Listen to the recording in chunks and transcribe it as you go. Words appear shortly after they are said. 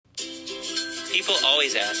People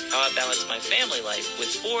always ask how I balance my family life with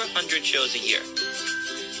 400 shows a year.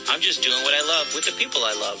 I'm just doing what I love with the people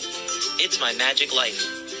I love. It's my magic life.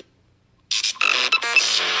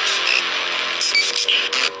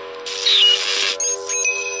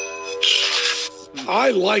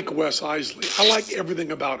 I like Wes Isley. I like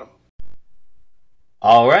everything about him.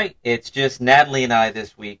 All right, it's just Natalie and I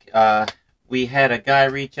this week. We had a guy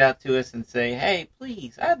reach out to us and say, hey,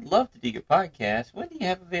 please, I'd love to do your podcast. When do you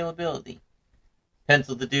have availability?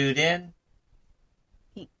 Penciled the dude in.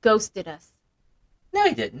 He ghosted us. No,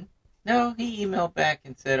 he didn't. No, he emailed back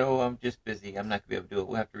and said, oh, I'm just busy. I'm not going to be able to do it.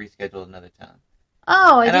 We'll have to reschedule another time.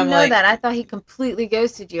 Oh, I And didn't I'm know like- that. I thought he completely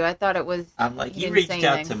ghosted you. I thought it was... I'm like, he you didn't reached say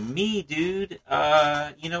out anything. to me, dude.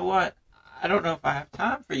 You know what? I don't know if I have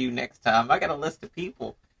time for you next time. I got a list of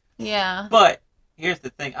people. Yeah. But here's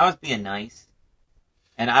the thing. I was being nice.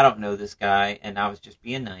 And I don't know this guy. And I was just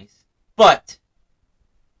being nice. But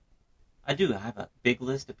I have a big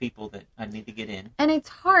list of people that I need to get in. And it's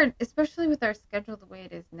hard, especially with our schedule the way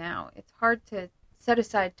it is now. It's hard to set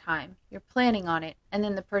aside time. You're planning on it, and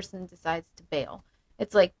then the person decides to bail.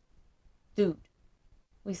 It's like, dude,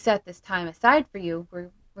 we set this time aside for you.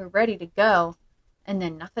 We're ready to go, and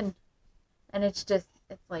then nothing. And it's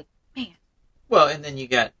like, man. Well, and then you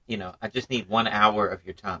got, I just need 1 hour of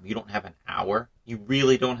your time. You don't have an hour. You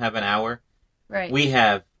really don't have an hour. Right. We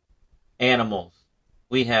have animals.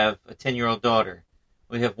 We have a 10-year-old daughter.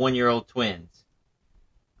 We have 1-year-old twins.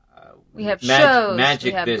 We have shows.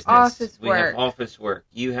 Magic we have business. office We work. have office work.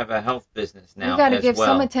 You have a health business now. We got to as give well.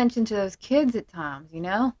 some attention to those kids at times, you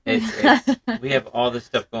know? We have all this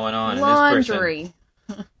stuff going on. Laundry. And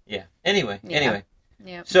this person, yeah. Anyway.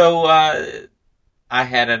 Yep. So I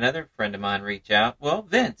had another friend of mine reach out. Well,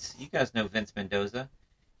 Vince. You guys know Vince Mendoza.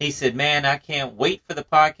 He said, man, I can't wait for the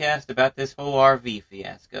podcast about this whole RV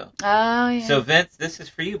fiasco. Oh, yeah. So, Vince, this is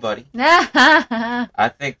for you, buddy.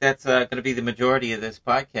 I think that's going to be the majority of this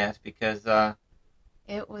podcast because...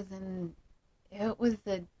 It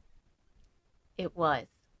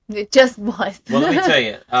just was. Well, let me tell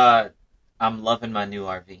you, I'm loving my new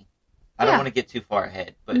RV. I don't want to get too far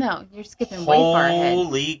ahead, but no, you're skipping way far ahead.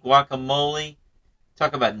 Holy guacamole.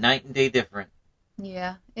 Talk about night and day different.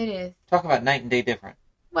 Yeah, it is. Talk about night and day different.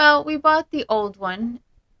 Well, we bought the old one,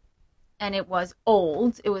 and it was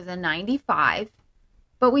old. It was a 95,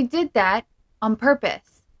 but we did that on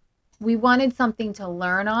purpose. We wanted something to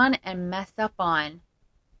learn on and mess up on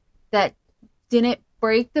that didn't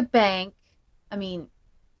break the bank. I mean,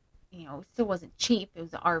 it still wasn't cheap. It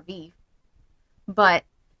was an RV, but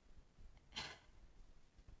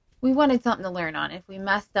we wanted something to learn on. If we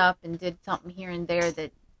messed up and did something here and there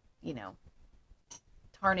that,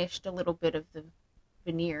 tarnished a little bit of the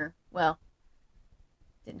veneer, well,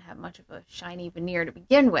 didn't have much of a shiny veneer to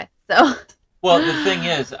begin with, so... Well, the thing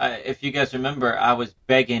is, if you guys remember, I was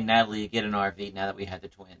begging Natalie to get an RV now that we had the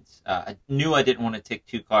twins. I knew I didn't want to take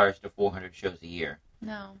 2 cars to 400 shows a year.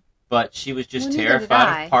 No. But she was just Well, neither did terrified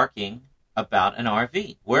I. of parking about an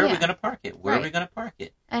RV. Where are we Yeah. going to park it? Where are we Right. going to park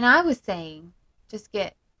it? And I was saying, just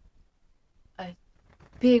get a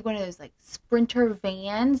big one of those, like, Sprinter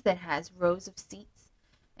vans that has rows of seats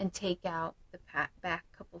and take out the back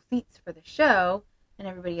couple seats for the show, and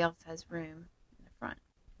everybody else has room in the front.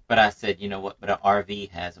 But I said, you know what? But an RV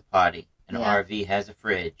has a potty. An Yeah. RV has a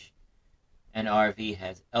fridge. An RV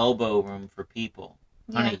has elbow room for people.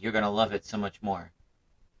 Honey, you're going to love it so much more.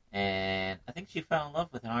 And I think she fell in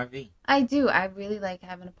love with an RV. I do. I really like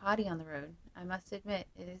having a potty on the road. I must admit,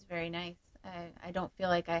 it is very nice. I don't feel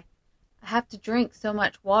like I have to drink so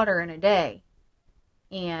much water in a day,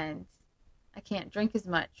 and I can't drink as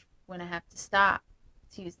much when I have to stop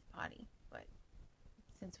to use the potty. But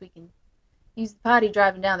since we can use the potty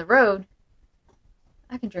driving down the road,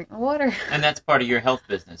 I can drink my water. And that's part of your health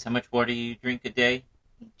business. How much water do you drink a day?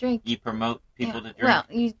 Drink. You promote people to drink? Well,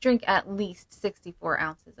 you drink at least 64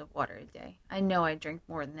 ounces of water a day. I know I drink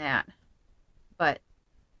more than that, but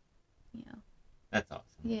That's awesome.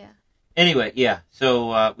 yeah. Anyway, yeah,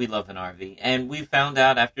 so we love an RV. And we found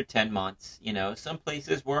out after 10 months, some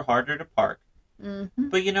places were harder to park. Mm-hmm.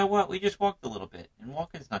 But you know what? We just walked a little bit. And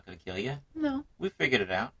walking's not going to kill you. No. We figured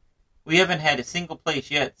it out. We haven't had a single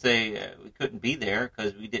place yet say we couldn't be there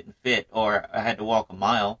because we didn't fit or I had to walk a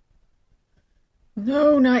mile.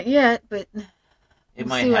 No, not yet, but It we'll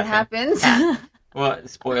might see what happen. happens. Well,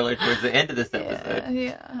 spoiler towards the end of this episode.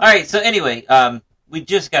 Yeah. All right, so anyway, we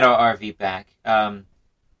just got our RV back.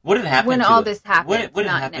 What had happened When to all it? this happened, What had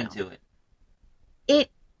not happened now. to it?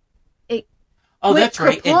 It Oh, went that's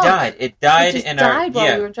right. It kerplunk. died. It died just in died while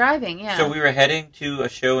yeah. we were driving. Yeah. So we were heading to a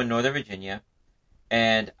show in Northern Virginia,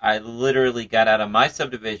 and I literally got out of my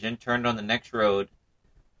subdivision, turned on the next road,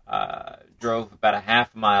 drove about a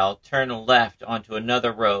half mile, turned left onto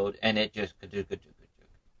another road, and it just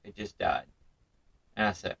died. And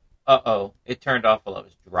I said, uh-oh, it turned off while I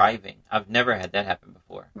was driving. I've never had that happen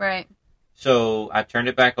before. Right. So I turned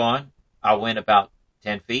it back on. I went about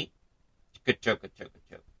 10 feet.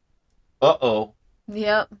 Uh-oh.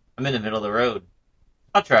 Yep. I'm in the middle of the road.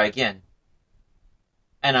 I'll try again.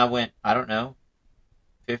 And I went, I don't know,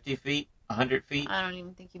 50 feet, 100 feet. I don't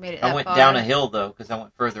even think you made it that far. I went down a hill, though, because I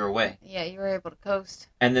went further away. Yeah, you were able to coast.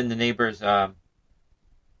 And then the neighbors,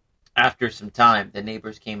 after some time, the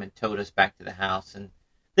neighbors came and towed us back to the house. And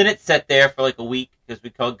then it sat there for like a week because we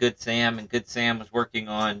called Good Sam, and Good Sam was working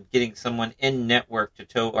on getting someone in network to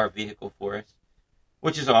tow our vehicle for us,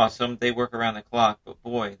 which is awesome. They work around the clock, but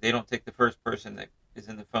boy, they don't take the first person that is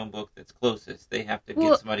in the phone book that's closest. They have to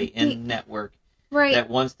get somebody in network that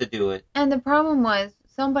wants to do it. And the problem was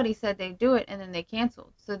somebody said they'd do it, and then they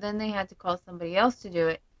canceled. So then they had to call somebody else to do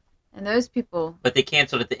it. And those people... But they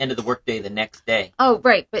canceled at the end of the workday the next day. Oh,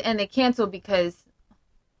 right. And they canceled because,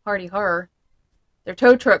 hardy horror, their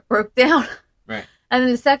tow truck broke down. Right. And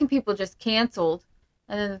then the second people just canceled.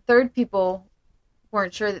 And then the third people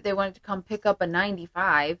weren't sure that they wanted to come pick up a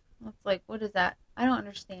 95. It's like, what is that? I don't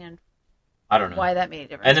understand. I don't know why that made a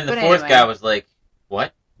difference. And then the fourth guy was like,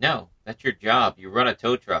 what? No, that's your job. You run a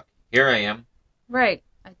tow truck. Here I am. Right.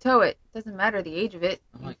 I tow it. Doesn't matter the age of it.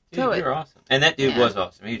 I'm like, dude, you're awesome. And that dude was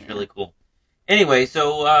awesome. He was really cool. Anyway,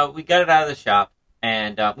 so we got it out of the shop,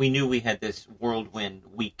 and we knew we had this Whirlwind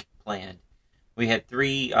week planned. We had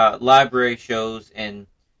 3 library shows in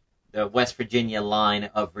the West Virginia line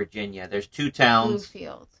of Virginia. There's 2 towns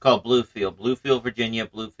called Bluefield. Bluefield, Virginia,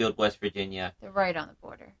 Bluefield, West Virginia. They're right on the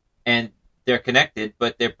border. And they're connected,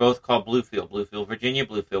 but they're both called Bluefield. Bluefield, Virginia,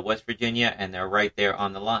 Bluefield, West Virginia, and they're right there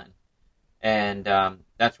on the line. And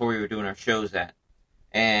that's where we were doing our shows at.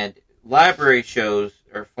 And library shows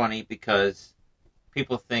are funny because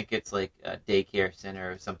people think it's like a daycare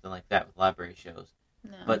center or something like that with library shows.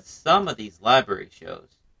 No. But some of these library shows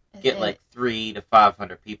get like 300 to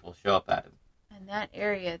 500 people show up at them. In that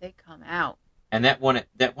area, they come out. And that one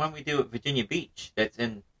we do at Virginia Beach, that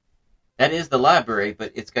is the library,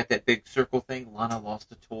 but it's got that big circle thing. Lana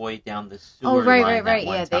lost a toy down the sewer line. Right.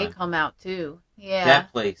 Yeah, they come out too. Yeah.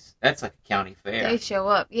 That place, that's like a county fair. They show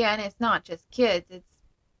up. Yeah, and it's not just kids, it's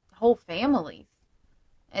whole families.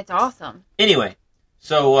 It's awesome. Anyway,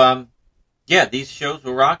 so, these shows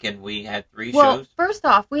were rocking. We had 3 shows. Well, first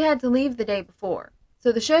off, we had to leave the day before.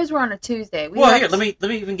 So the shows were on a Tuesday. Let me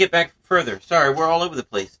even get back further. Sorry, we're all over the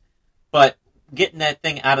place. But getting that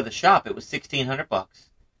thing out of the shop, it was $1,600.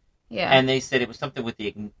 Yeah. And they said it was something with the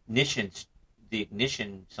ignition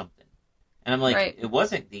something. And I'm like, It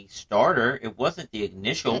wasn't the starter. It wasn't the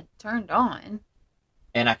ignition. It turned on.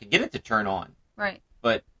 And I could get it to turn on. Right.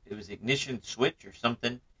 But it was the ignition switch or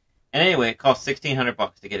something. And anyway, it cost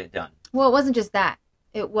 $1,600 to get it done. Well, it wasn't just that.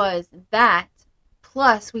 It was that,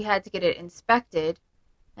 plus we had to get it inspected,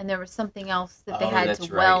 and there was something else that they had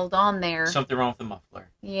to weld on there. Something wrong with the muffler.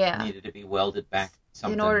 Yeah. It needed to be welded back.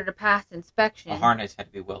 Something. In order to pass inspection. A harness had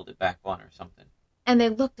to be welded back on or something. And they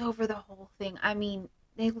looked over the whole thing. I mean,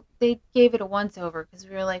 they gave it a once-over because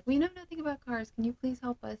we were like, we know nothing about cars. Can you please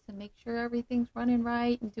help us and make sure everything's running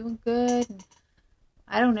right and doing good? And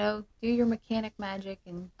I don't know, do your mechanic magic.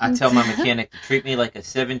 And I tell my mechanic to treat me like a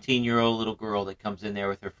 17-year-old little girl that comes in there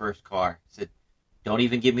with her first car. I said, don't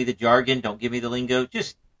even give me the jargon. Don't give me the lingo.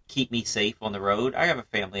 Just keep me safe on the road. I have a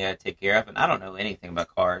family I take care of, and I don't know anything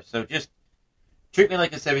about cars. So just treat me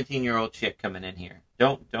like a 17-year-old chick coming in here.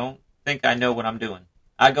 Don't think I know what I'm doing.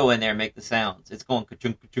 I go in there and make the sounds. It's going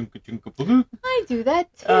ka-chunk, ka-chunk, ka-chunk, ka-chunk. I do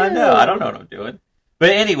that too. No, I don't know what I'm doing. But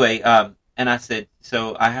anyway, and I said,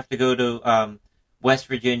 so I have to go to West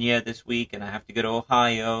Virginia this week, and I have to go to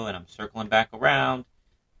Ohio, and I'm circling back around.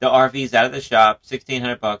 The RV's out of the shop,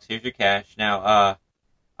 $1,600. Here's your cash. Now,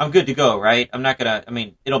 I'm good to go, right? I'm not gonna. I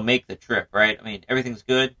mean, it'll make the trip, right? I mean, everything's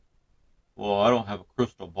good. Well, I don't have a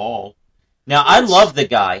crystal ball. Now, I love the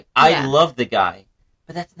guy. I love the guy.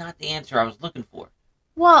 But that's not the answer I was looking for.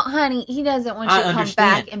 Well, honey, he doesn't want you to come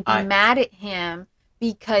back and be mad at him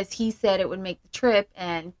because he said it would make the trip,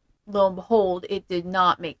 and lo and behold, it did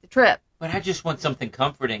not make the trip. But I just want something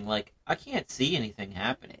comforting. Like, I can't see anything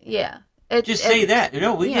happening. Yeah. Just say that.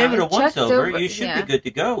 We gave it a once-over. You should be good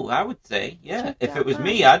to go, I would say. Yeah. If it was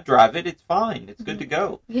me, I'd drive it. It's fine. It's good to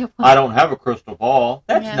go. Yeah, I don't have a crystal ball.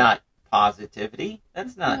 That's not positivity.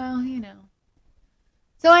 That's not... Well,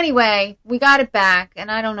 So anyway, we got it back, and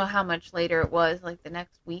I don't know how much later it was, like the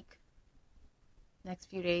next week, next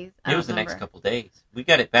few days. It was the next couple days. We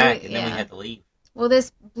got it back, and then we had to leave. Well,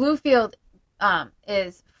 this Bluefield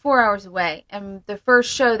is 4 hours away, and the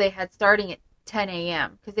first show they had starting at 10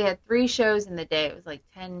 a.m. because they had 3 shows in the day. It was like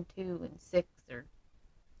 10, 2, and 6 or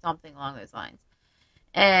something along those lines.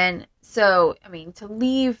 And so, I mean, to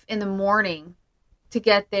leave in the morning to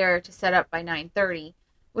get there to set up by 9:30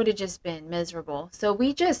 would have just been miserable. So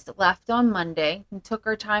we just left on Monday and took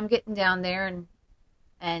our time getting down there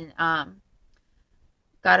and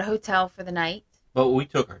got a hotel for the night. But we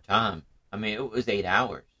took our time. I mean, it was 8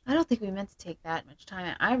 hours. I don't think we meant to take that much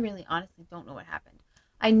time. I really honestly don't know what happened.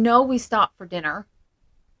 I know we stopped for dinner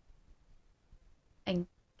and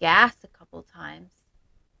gas a couple times.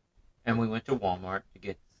 And we went to Walmart to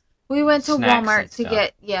get We went to snacks Walmart and to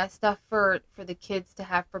stuff. get stuff for the kids to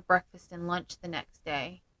have for breakfast and lunch the next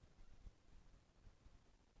day.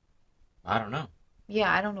 I don't know.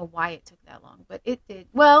 Yeah, I don't know why it took that long, but it did.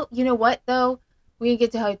 Well, you know what, though? We didn't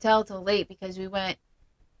get to hotel till late because we went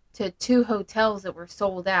to 2 hotels that were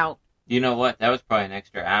sold out. You know what? That was probably an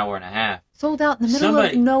extra hour and a half. Sold out in the middle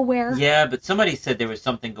of nowhere. Yeah, but somebody said there was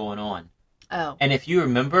something going on. Oh. And if you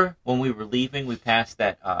remember, when we were leaving, we passed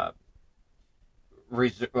that, I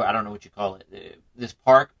don't know what you call it, this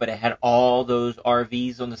park, but it had all those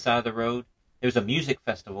RVs on the side of the road. There was a music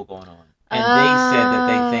festival going on. And they said that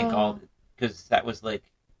they think because that was like...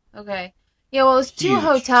 Okay. Yeah, well, it was 2 huge.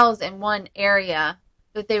 hotels in one area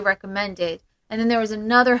that they recommended. And then there was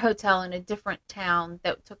another hotel in a different town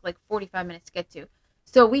that took like 45 minutes to get to.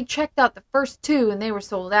 So we checked out the first 2 and they were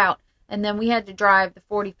sold out. And then we had to drive the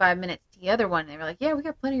 45 minutes to the other one. And they were like, yeah, we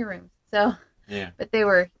got plenty of room. So, Yeah. But they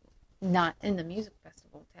were not in the music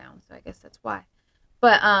festival town. So I guess that's why.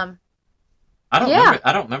 But, I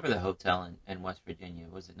don't remember the hotel in West Virginia.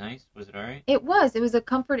 Was it nice? Was it all right? it was a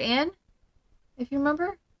Comfort Inn, if you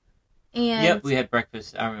remember. And Yep, we had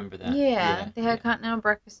breakfast. I remember that. Yeah, they had continental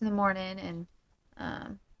breakfast in the morning, and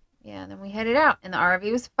then we headed out, and the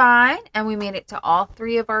RV was fine, and we made it to all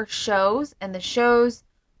 3 of our shows, and the shows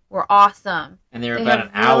were awesome. And they were They about have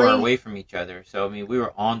an hour really- away from each other, so I mean, we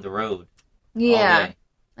were on the road all Yeah, day.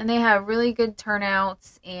 and they have really good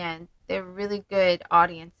turnouts, and they're really good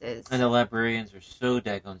audiences. And the librarians are so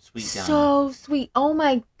daggone sweet down there. So sweet. Oh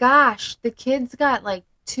my gosh, the kids got like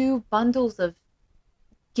 2 bundles of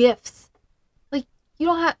gifts. Like you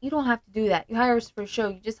don't have to do that. You hire us for a show.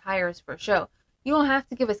 You just hire us for a show. You don't have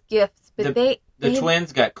to give us gifts, but The they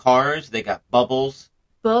twins got cars. They got bubbles,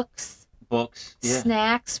 books, books,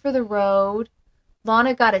 snacks for the road.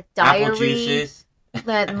 Lana got a diary. apple juices.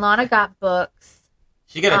 Lana got books.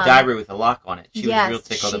 She got a diary with a lock on it. She was real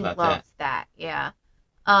tickled about that. She loves that.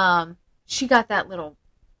 Yeah. She got that little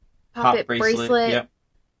puppet Pop bracelet. Yep.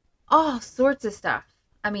 All sorts of stuff.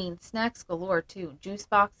 I mean, snacks galore too. Juice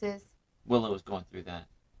boxes. Willow was going through that.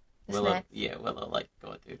 The Willow, snacks. yeah, Willow liked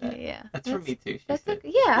going through that. Yeah. That's for me too. She That's said.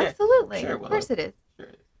 okay. Yeah, absolutely. sure, Of course it is. Sure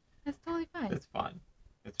it is. That's totally fine. It's fun.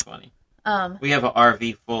 It's funny. We have an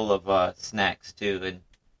RV full of snacks too, and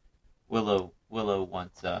Willow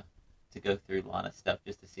wants to go through Lana's stuff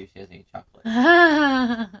just to see if she has any chocolate.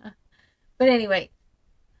 But anyway,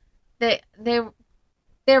 they're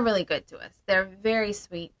really good to us. They're very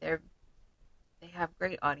sweet. They have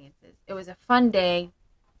great audiences. It was a fun day,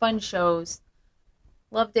 fun shows.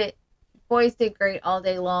 Loved it. Boys did great all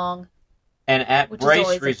day long. And at Which is Bryce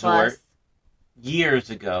always a Resort plus. years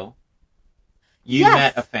ago, you Yes.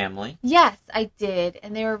 met a family. Yes, I did,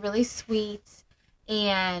 and they were really sweet.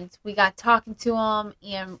 And we got talking to them,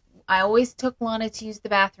 and I always took Lana to use the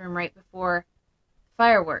bathroom right before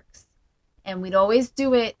fireworks. And we'd always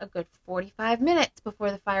do it a good 45 minutes before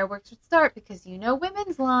the fireworks would start because you know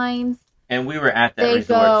women's lines. And we were at that They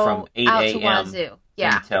resort go from 8 out to a.m. Wazoo.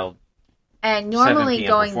 Yeah. until And normally 7 p.m.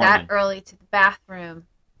 going that performing. early to the bathroom,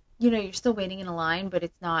 you know, you're still waiting in a line, but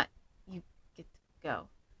it's not, you get to go.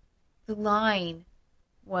 The line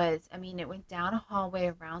was, I mean, it went down a hallway,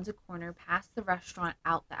 around a corner, past the restaurant,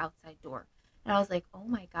 out the outside door. And I was like, oh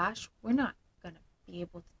my gosh, we're not going to be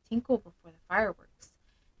able to tinkle before the fireworks.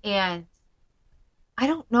 And I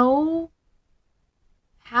don't know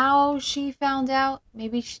how she found out.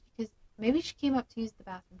 Maybe she came up to use the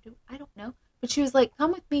bathroom too. I don't know. But she was like,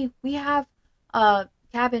 come with me. We have a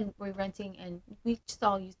cabin we're renting, and we just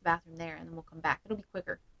all use the bathroom there, and then we'll come back. It'll be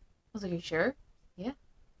quicker. I was like, are you sure? Yeah.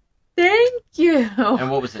 Thank you.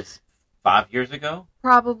 And what was this? 5 years ago?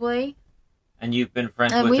 Probably. And you've been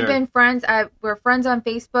friends And with we've her? been friends. We're friends on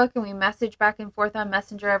Facebook, and we message back and forth on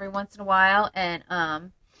Messenger every once in a while.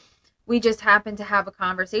 And we just happened to have a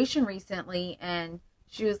conversation recently, and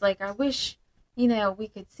she was like, I wish, we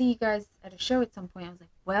could see you guys at a show at some point. I was like,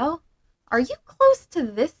 well, are you close to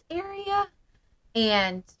this area?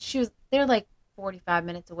 And they're like 45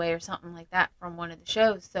 minutes away or something like that from one of the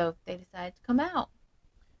shows. So they decided to come out.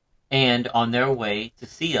 And on their way to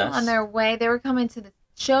see us. On their way, they were coming to the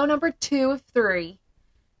show number 2 of 3,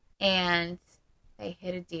 and they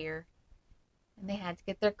hit a deer, and they had to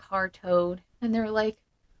get their car towed, and they're like,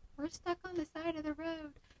 we're stuck on the side of the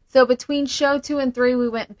road. So between show 2 and 3, we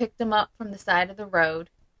went and picked them up from the side of the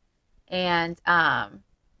road, and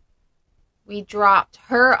we dropped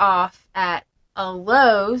her off at a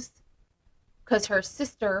Lowe's because her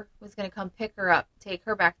sister was going to come pick her up, take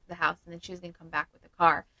her back to the house, and then she was going to come back with the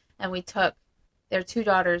car. And we took their 2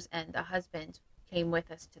 daughters, and the husband came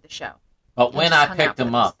with us to the show. But when I picked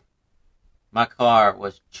them up, my car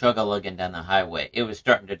was chug-a-lugging down the highway. It was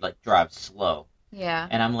starting to, like, drive slow. Yeah.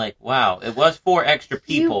 And I'm like, wow, it was 4 extra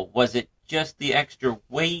people. Was it just the extra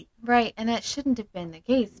weight? Right, and that shouldn't have been the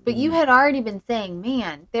case. But you had already been saying,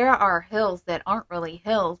 man, there are hills that aren't really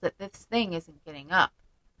hills that this thing isn't getting up.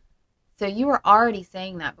 So you were already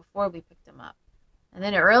saying that before we picked them up. And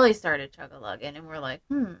then it really started chug-a-lugging, and we're like,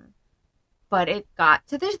 But it got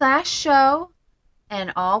to the last show,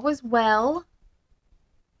 and all was well.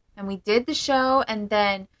 And we did the show, and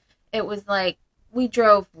then it was like, we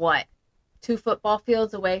drove, 2 football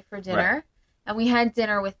fields away for dinner. Right. And we had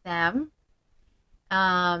dinner with them.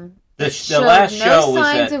 The last show was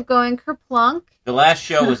signs of going kerplunk. The last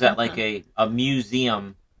show was at like a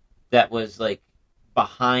museum that was like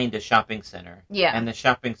behind a shopping center. Yeah. And the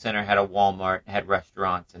shopping center had a Walmart, had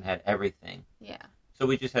restaurants, and had everything. Yeah. So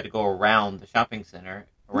we just had to go around the shopping center,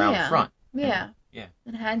 around front. Yeah. Yeah.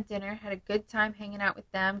 And had dinner, had a good time hanging out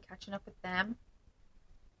with them, catching up with them.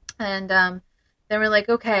 And then we're like,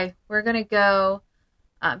 okay, we're going to go.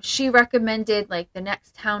 She recommended, like, the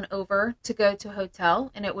next town over to go to a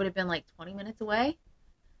hotel, and it would have been, like, 20 minutes away.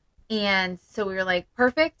 And so we were like,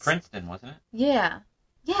 perfect. Princeton, wasn't it? Yeah.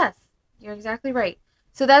 Yes, you're exactly right.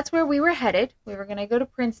 So that's where we were headed. We were going to go to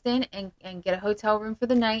Princeton and get a hotel room for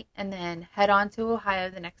the night and then head on to Ohio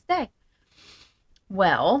the next day.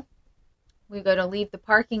 Well, we go to leave the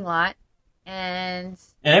parking lot, and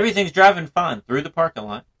everything's driving fine through the parking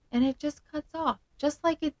lot. And it just cuts off, just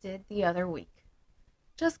like it did the other week.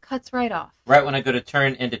 Just cuts right off. Right when I go to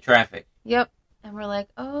turn into traffic. Yep. And we're like,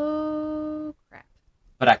 oh, crap.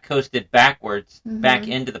 But I coasted backwards back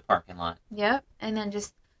into the parking lot. Yep. And then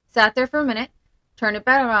just sat there for a minute, turned it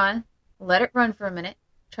back on, let it run for a minute,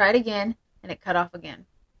 tried again, and it cut off again.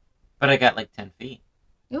 But I got like 10 feet.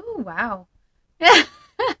 Ooh, wow.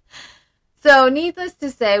 So, needless to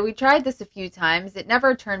say, we tried this a few times. It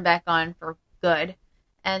never turned back on for good.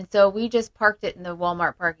 And so we just parked it in the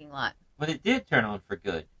Walmart parking lot. But it did turn on for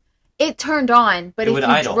good. It turned on, but if you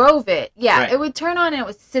idle. drove it, right. It would turn on and it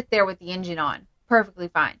would sit there with the engine on. Perfectly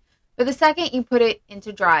fine. But the second you put it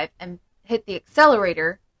into drive and hit the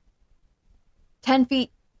accelerator 10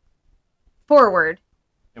 feet forward,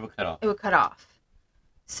 it would cut off. It would cut off.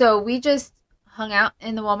 So we just hung out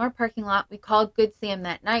in the Walmart parking lot. We called Good Sam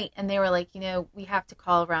that night, and they were like, we have to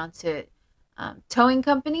call around to towing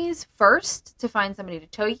companies first to find somebody to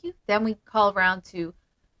tow you. Then we call around to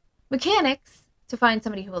mechanics to find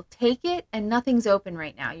somebody who will take it, and nothing's open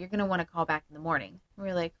right now. You're going to want to call back in the morning.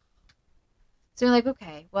 We're like,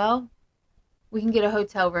 okay, well, we can get a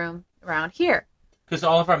hotel room around here. Because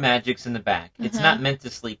all of our magic's in the back. It's not meant to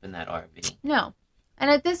sleep in that RV. No. And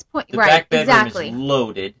at this point, the right, back bedroom exactly. is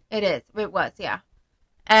loaded. It is. It was, yeah.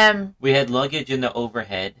 We had luggage in the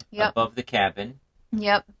overhead above the cabin.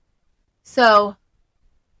 Yep. So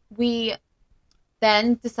we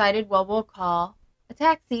then decided, well, we'll call a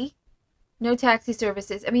taxi. No taxi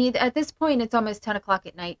services. I mean, at this point, it's almost 10 o'clock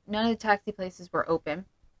at night. None of the taxi places were open.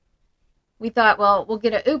 We thought, well, we'll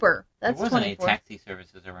get an Uber. That's there wasn't 24. any taxi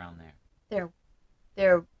services around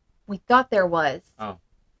there. We thought there was. Oh.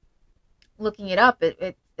 Looking it up,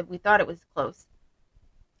 we thought it was close.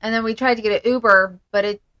 And then we tried to get an Uber,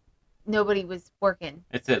 but nobody was working.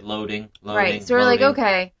 It said loading. Right. So we're like,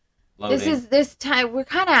 okay, this time we're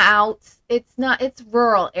kind of out. It's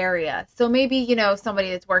rural area. So maybe, somebody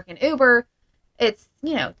that's working Uber, it's,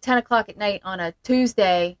 10 o'clock at night on a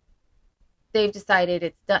Tuesday. They've decided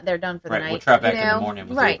it's done. They're done for the night. We'll try back in the morning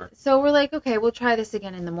with Uber. So we're like, okay, we'll try this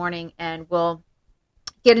again in the morning, and we'll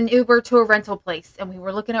get an Uber to a rental place. And we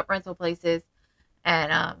were looking up rental places,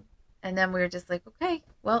 and then we were just like, okay,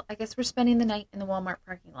 well, I guess we're spending the night in the Walmart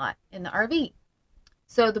parking lot in the RV.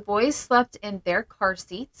 So the boys slept in their car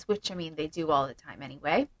seats, which, they do all the time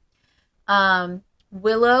anyway.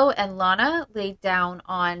 Willow and Lana laid down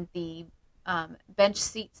on the bench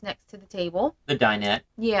seats next to the table. The dinette.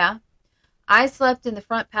 Yeah. I slept in the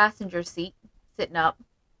front passenger seat, sitting up.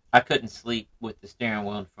 I couldn't sleep with the steering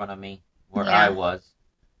wheel in front of me where I was.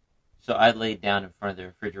 So I laid down in front of the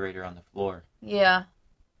refrigerator on the floor. Yeah.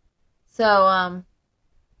 So,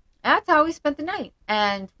 that's how we spent the night.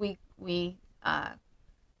 And we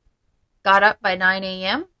got up by 9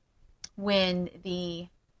 a.m. when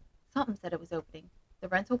something said it was opening. The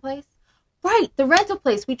rental place? Right, the rental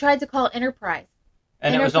place. We tried to call Enterprise.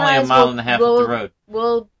 And it was only a mile and a half up the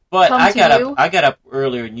road. But I got up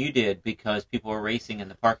earlier than you did because people were racing in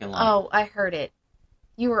the parking lot. Oh, I heard it.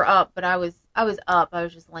 You were up, but I was up. I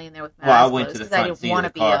was just laying there with my eyes Well, I closed went to the front seat of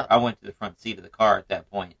the car. I went to the front seat of the car at that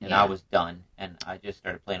point, and I was done. And I just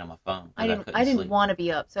started playing on my phone. I didn't want to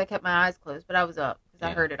be up, so I kept my eyes closed, but I was up because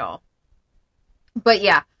I heard it all. But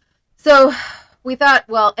yeah, so we thought,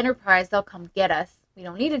 well, Enterprise, they'll come get us. We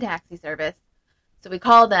don't need a taxi service, so we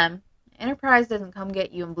call them. Enterprise doesn't come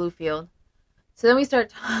get you in Bluefield, so then we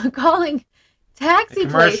start calling taxi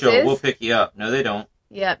places. We'll pick you up. No, they don't.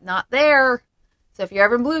 Yep, not there. So if you're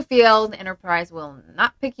ever in Bluefield, Enterprise will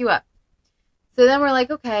not pick you up. So then we're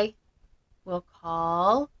like, okay, we'll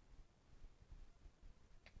call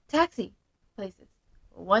taxi places.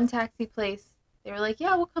 One taxi place, they were like,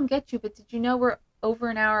 yeah, we'll come get you, but did you know we're over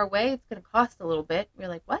an hour away? It's going to cost a little bit. We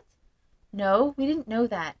were like, what? No, we didn't know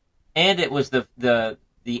that. And it was the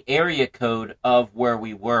area code of where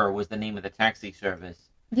we were was the name of the taxi service.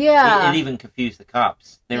 Yeah. It even confused the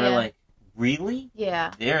cops. They were like, really?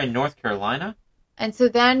 Yeah. They're in North Carolina? And so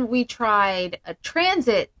then we tried a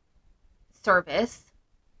transit service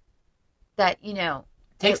that,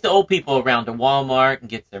 takes the old people around to Walmart and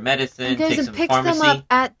gets their medicine, takes them to picks pharmacy. them up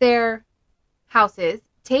at their houses,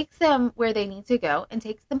 takes them where they need to go, and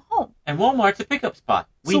takes them home. And Walmart's a pickup spot.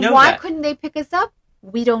 We know that. So why that. couldn't they pick us up?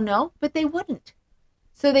 We don't know, but they wouldn't.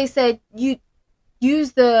 So they said, you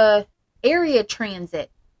use the area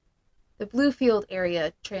transit, the Bluefield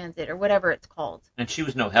area transit, or whatever it's called. And she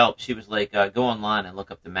was no help. She was like, go online and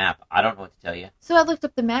look up the map. I don't know what to tell you. So I looked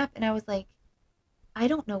up the map, and I was like, I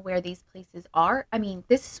don't know where these places are. I mean,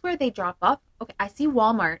 this is where they drop off. Okay, I see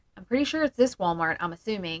Walmart. I'm pretty sure it's this Walmart, I'm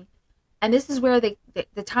assuming. And this is where the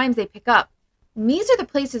times they pick up. And these are the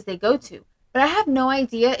places they go to. But I have no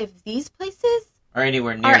idea if these places are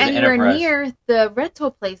anywhere near the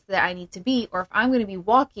rental place that I need to be, or if I'm going to be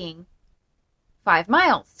walking 5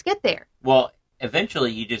 miles to get there. Well,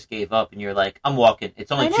 eventually you just gave up and you're like, I'm walking.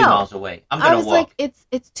 It's only 2 miles away. I'm going to walk. I was like,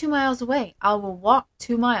 it's 2 miles away. I will walk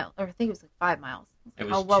 2 miles. Or I think it was like 5 miles. It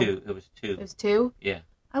was 2. It was 2. It was 2? Yeah.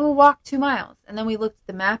 I will walk 2 miles. And then we looked at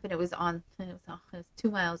the map and it was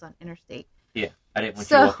 2 miles on interstate. Yeah. I didn't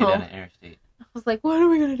want you walking down the interstate. I was like, what are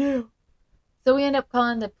we going to do? So we end up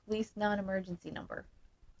calling the police non-emergency number.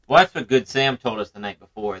 Well, that's what Good Sam told us the night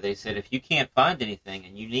before. They said, if you can't find anything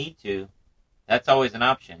and you need to, that's always an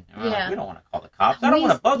option. And we're like, we don't want to call the cops. I don't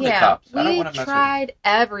want to bug the cops. I don't want to mess with them. We tried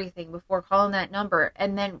everything before calling that number.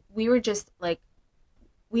 And then we were just like,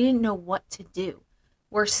 we didn't know what to do.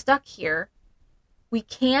 We're stuck here. We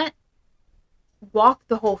can't walk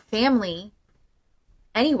the whole family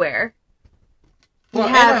anywhere. We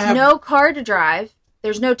have no car to drive.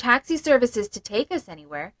 There's no taxi services to take us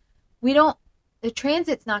anywhere. The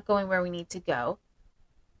transit's not going where we need to go.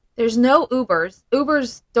 There's no Ubers.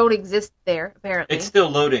 Ubers don't exist there, apparently. It's still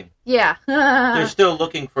loading. Yeah. They're still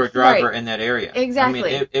looking for a driver in that area.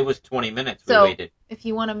 Exactly. I mean, it was 20 minutes we waited. If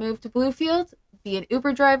you want to move to Bluefield, be an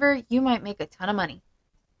Uber driver, you might make a ton of money.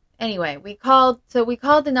 Anyway, we called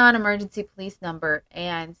the non-emergency police number,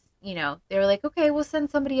 and, they were like, okay, we'll send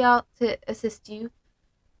somebody out to assist you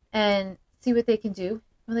and see what they can do.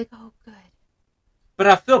 We're like, oh, good. But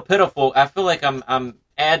I feel pitiful. I feel like I'm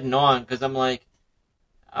adding on because I'm like,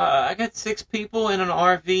 I got 6 people in an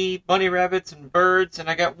RV, bunny rabbits and birds, and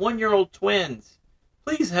I got 1-year-old twins.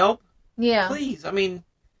 Please help. Yeah. Please. I mean,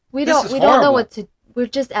 we don't know what to. We're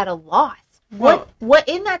just at a loss. What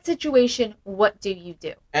in that situation? What do you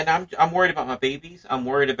do? And I'm worried about my babies. I'm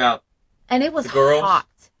worried about. And it was hot.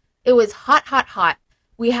 It was hot.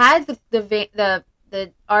 We had the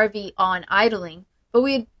RV on idling, but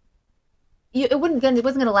it wasn't going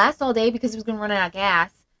to last all day because it was going to run out of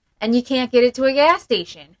gas, and you can't get it to a gas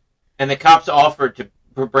station. And the cops offered to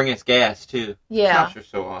bring us gas too. Yeah, the cops are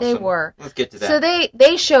so awesome. They were. Let's get to that. So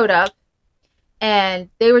they showed up, and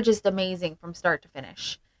they were just amazing from start to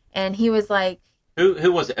finish. And he was like,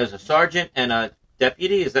 "Who was it? As a sergeant and a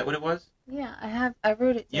deputy? Is that what it was?" Yeah, I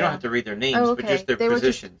wrote it down. You don't have to read their names, but just their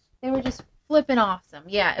positions. They were just flipping awesome.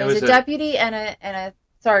 Yeah, it was a deputy and a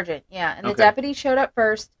sergeant. Yeah, and the deputy showed up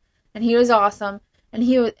first, and he was awesome. And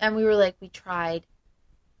we were like, we tried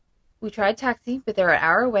taxi, but they're an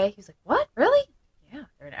hour away. He was like, what? Really? Yeah,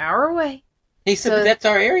 they're an hour away. He said, but that's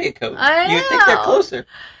our area code. I know. You'd think they're closer.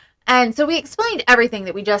 And so we explained everything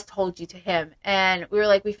that we just told you to him. And we were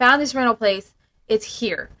like, we found this rental place. It's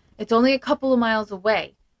here. It's only a couple of miles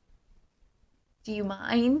away. Do you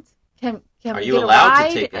mind? Can can Are we you get a allowed to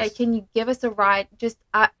ride? take us? Can you give us a ride? Just,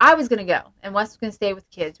 I was going to go, and Wes was going to stay with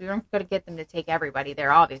the kids. We weren't going to get them to take everybody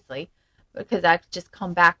there, obviously, because I could just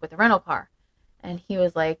come back with a rental car. And he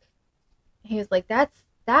was like,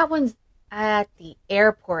 that one's at the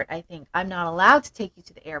airport, I think. I'm not allowed to take you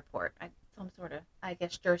to the airport. Some sort of, I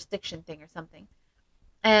guess, jurisdiction thing or something.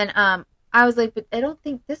 And I was like, but I don't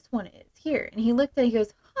think this one is here. And he looked at it, he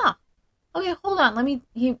goes, huh, okay, hold on.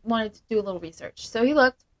 He wanted to do a little research. So he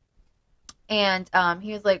looked, and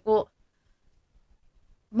he was like, well,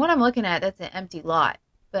 what I'm looking at, that's an empty lot.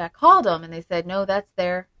 But I called them, and they said, no, that's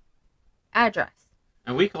their address.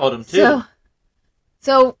 And we called him, too.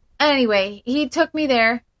 So anyway, he took me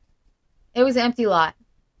there. It was an empty lot.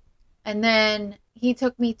 And then he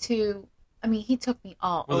took me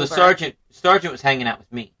all over. Well, the sergeant was hanging out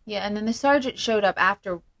with me. Yeah, and then the sergeant showed up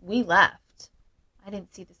after we left. I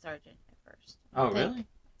didn't see the sergeant at first. Oh, really?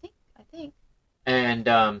 I think. And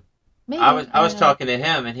Maybe, I was talking to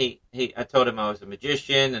him, and I told him I was a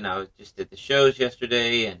magician, and I just did the shows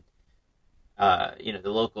yesterday, and the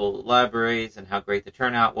local libraries, and how great the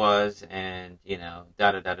turnout was, and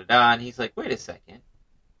and he's like, wait a second.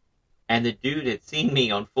 And the dude had seen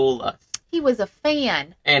me on Fool Lust. He was a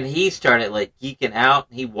fan. And he started like geeking out.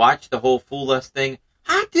 He watched the whole Fool Lust thing.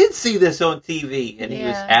 I did see this on TV. And he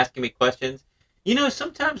was asking me questions.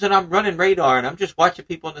 Sometimes when I'm running radar and I'm just watching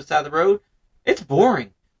people on the side of the road, it's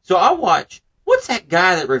boring. So I watch, what's that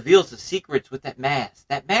guy that reveals the secrets with that mask?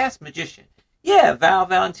 That masked magician. Yeah, Val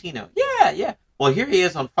Valentino. Yeah. Well, here he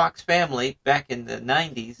is on Fox Family back in the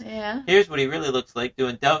 90s. Yeah. Here's what he really looks like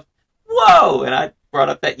doing Dove. Whoa! And I brought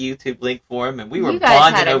up that YouTube link for him, and we were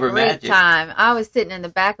bonding over magic. You guys had a great time. I was sitting in the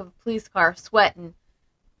back of a police car sweating,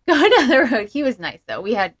 going down the road. He was nice, though.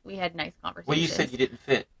 We had nice conversations. Well, you said you didn't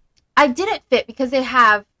fit. I didn't fit because they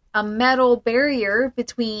have a metal barrier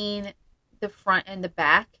between the front and the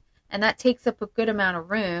back, and that takes up a good amount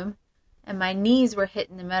of room, and my knees were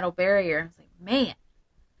hitting the metal barrier. I was like, man.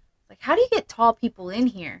 How do you get tall people in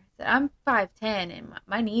here? I said, I'm 5'10", and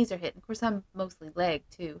my knees are hitting. Of course, I'm mostly leg,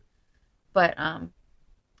 too. But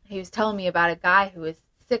he was telling me about a guy who was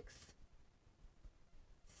 6'10",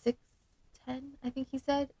 I think he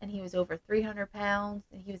said, and he was over 300 pounds,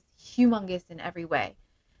 and he was humongous in every way.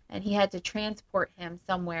 And he had to transport him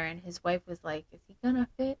somewhere, and his wife was like, is he going to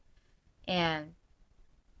fit? And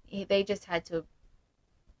they just had to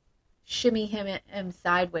shimmy him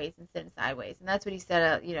sideways and sit him sideways. And that's what he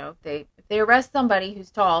said, if they arrest somebody who's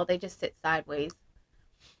tall, they just sit sideways.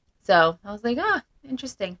 So I was like,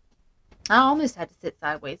 interesting. I almost had to sit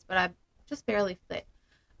sideways, but I just barely fit.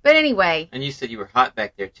 But anyway. And you said you were hot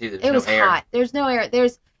back there, too. It was hot. There's no air.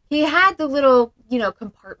 He had the little,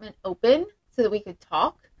 compartment open so that we could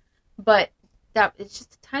talk. But it's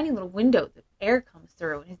just a tiny little window that air comes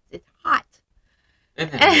through. And it's hot.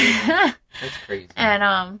 That's crazy.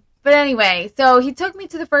 And, but anyway, so he took me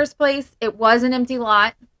to the first place. It was an empty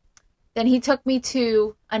lot. Then he took me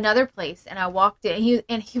to another place, and I walked in.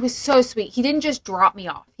 And he was so sweet. He didn't just drop me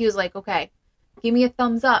off. He was like, okay, give me a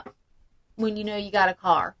thumbs up when you know you got a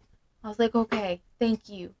car. I was like, okay, thank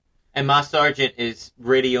you. And my sergeant is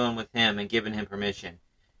radioing with him and giving him permission.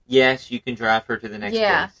 Yes, you can drive her to the next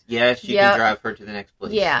place. Yes, you can drive her to the next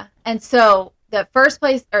place. Yeah. And so the first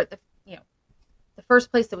place, or the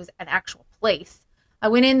first place that was an actual place, I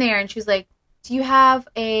went in there, and she was like, do you have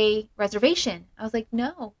a reservation? I was like,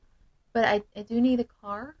 no. But I do need a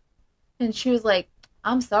car. And she was like,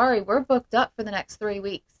 I'm sorry, we're booked up for the next 3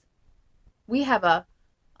 weeks. We have a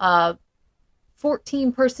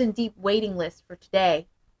 14-person deep waiting list for today.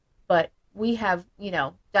 But we have,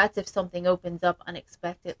 that's if something opens up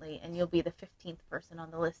unexpectedly, and you'll be the 15th person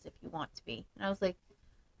on the list if you want to be. And I was like,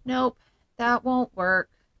 nope, that won't work.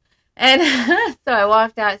 And so I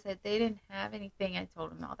walked out and said, they didn't have anything. I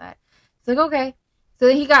told him all that. He's like, okay. So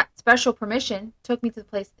then he got special permission, took me to the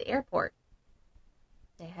place at the airport.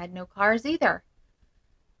 They had no cars either.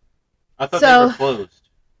 I thought they were closed.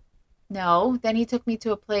 No, then he took me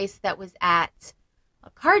to a place that was at a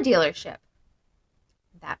car dealership.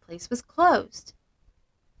 That place was closed.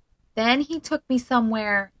 Then he took me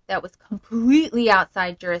somewhere that was completely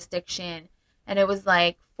outside jurisdiction, and it was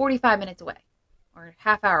like 45 minutes away, or a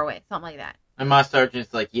half hour away, something like that. And my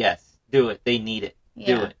sergeant's like, yes, do it. They need it.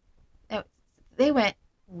 Yeah. Do it. They went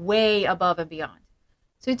way above and beyond.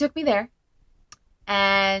 So he took me there.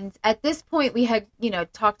 And at this point, we had,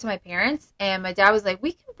 talked to my parents. And my dad was like,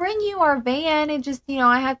 we can bring you our van. And just,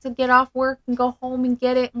 I have to get off work and go home and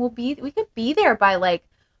get it. And we could be there by like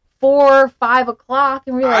 4 or 5 o'clock.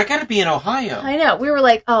 And we were like, I got to be in Ohio. I know. We were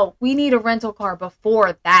like, oh, we need a rental car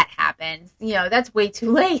before that happens. That's way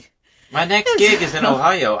too late. My next gig is in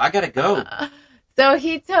Ohio. I got to go. So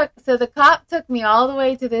the cop took me all the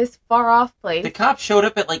way to this far off place. The cop showed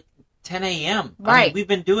up at like 10 a.m. Right. I mean, we've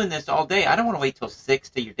been doing this all day. I don't want to wait till 6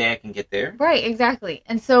 till your dad can get there. Right, exactly.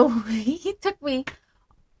 And so he took me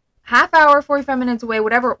half hour, 45 minutes away,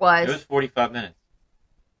 whatever it was. It was 45 minutes.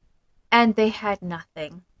 And they had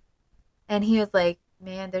nothing. And he was like,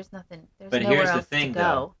 man, there's nothing. There's But nowhere here's the else thing, to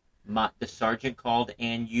go. though. The sergeant called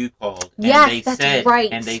and you called. And Yes, that's right.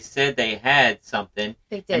 And they said they had something.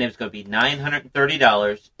 They did. And it was going to be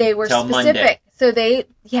 $930 They were till specific. Monday.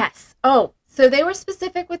 So they were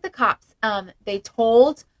specific with the cops. They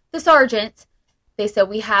told the sergeant, they said,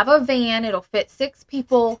 we have a van, it'll fit 6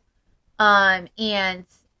 people, and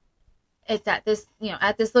it's at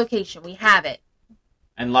this location. We have it.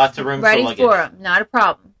 And lots of room ready for luggage. for them. Not a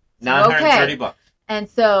problem. So, $930. And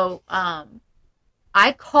so,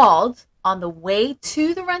 I called on the way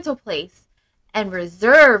to the rental place and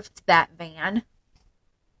reserved that van.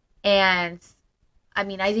 And, I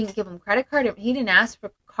mean, I didn't give him credit card. He didn't ask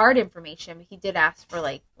for card information, but he did ask for,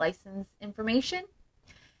 like, license information.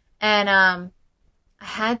 And, I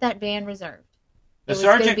had that van reserved. The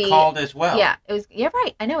sergeant called as well. Yeah, it was. Yeah,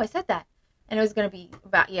 right. I know. I said that, and it was going to be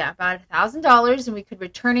about $1,000, and we could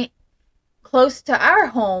return it close to our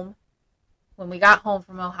home when we got home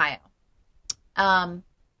from Ohio. And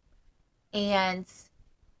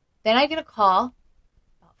then I get a call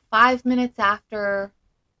about 5 minutes after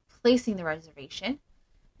placing the reservation,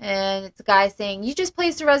 and it's a guy saying, "You just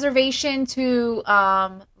placed a reservation to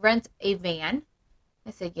rent a van."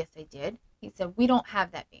 I said, "Yes, I did." He said, "We don't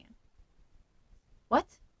have that van." What?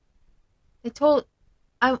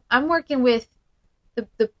 I'm working with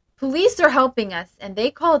the police are helping us, and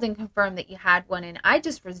they called and confirmed that you had one, and I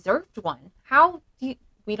just reserved one.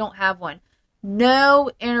 We don't have one.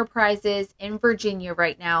 No enterprises in Virginia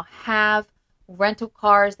right now have rental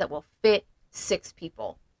cars that will fit 6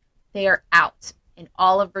 people. They are out in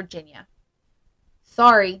all of Virginia.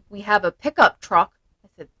 Sorry, we have a pickup truck. I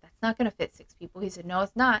said, that's not going to fit 6 people. He said, no,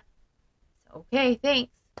 it's not. I said, okay,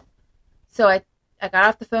 thanks. So I got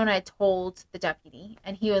off the phone and I told the deputy,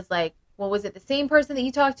 and he was like, well, was it the same person that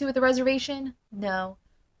you talked to with the reservation? No.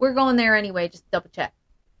 We're going there anyway, just double check.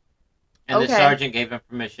 And the sergeant gave him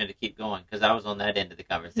permission to keep going, because I was on that end of the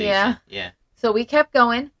conversation. Yeah. So we kept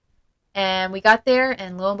going, and we got there,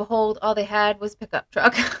 and lo and behold, all they had was a pickup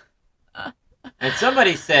truck. And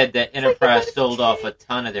somebody said that Enterprise sold off a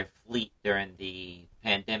ton of their fleet during the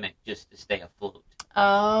pandemic just to stay afloat.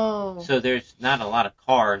 Oh. So there's not a lot of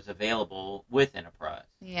cars available with Enterprise.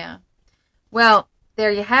 Yeah. Well,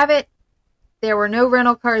 there you have it. There were no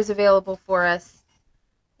rental cars available for us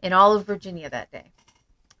in all of Virginia that day.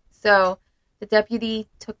 So the deputy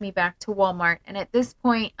took me back to Walmart. And at this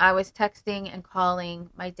point, I was texting and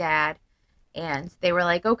calling my dad. And they were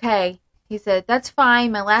like, okay. He said, that's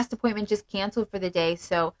fine. My last appointment just canceled for the day.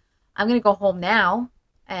 So I'm going to go home now.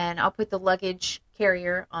 And I'll put the luggage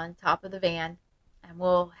carrier on top of the van. And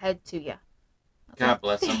we'll head to you. God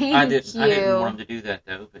bless him. I didn't want him to do that,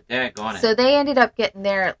 though. But Dad, go on it. So they ended up getting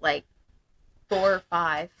there at like 4 or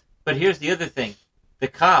 5. But here's the other thing. The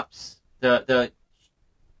cops, the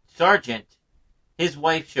sergeant, his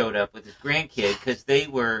wife showed up with his grandkid because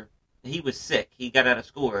he was sick. He got out of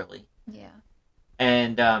school early. Yeah.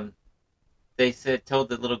 And they told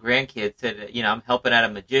the little grandkid, I'm helping out a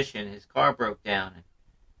magician. His car broke down. And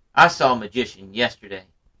I saw a magician yesterday.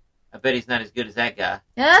 I bet he's not as good as that guy.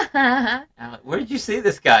 I'm like, where did you see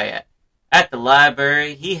this guy at? At the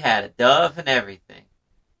library. He had a dove and everything.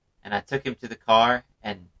 And I took him to the car,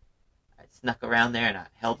 and I snuck around there, and I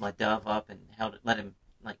held my dove up and let him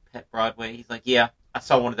pet Broadway. He's like, yeah, I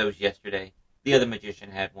saw one of those yesterday. The other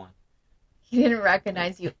magician had one. He didn't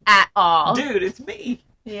recognize you at all. Dude, it's me.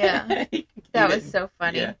 Yeah. That was so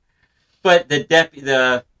funny. Yeah. But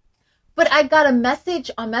But I got a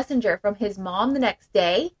message on Messenger from his mom the next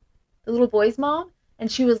day, the little boy's mom,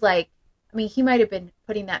 and she was like, I mean, he might have been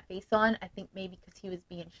putting that face on, I think maybe because he was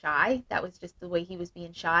being shy. That was just the way he was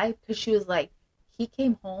being shy. Because she was like, he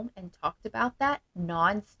came home and talked about that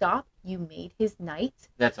nonstop. You made his night.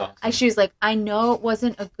 That's awesome. She was like, I know it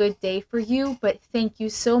wasn't a good day for you, but thank you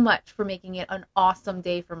so much for making it an awesome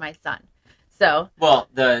day for my son. So. Well,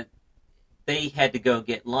 they had to go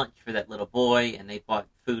get lunch for that little boy, and they bought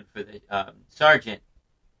food for the sergeant,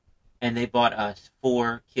 and they bought us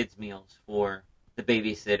 4 kids' meals for the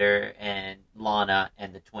babysitter and Lana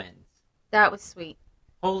and the twins. That was sweet.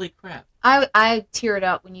 Holy crap. I teared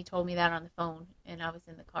up when you told me that on the phone, and I was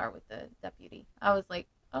in the car with the deputy. I was like,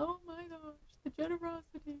 oh my gosh, the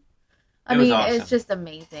generosity. I mean, awesome. It's just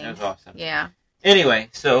amazing. It was awesome. Yeah. Anyway,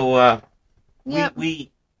 so yep.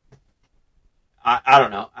 I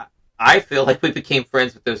don't know. I feel like we became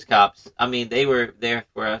friends with those cops. I mean, they were there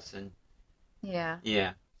for us, and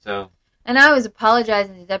Yeah. So. And I was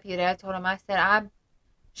apologizing to the deputy. I told him, I said, I'm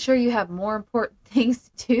sure you have more important things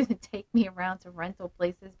to do than take me around to rental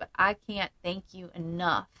places, but I can't thank you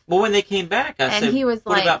enough. Well, when they came back, I said, he was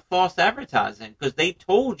what like, about false advertising? Because they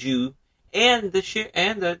told you and the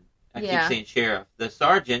keep saying sheriff, the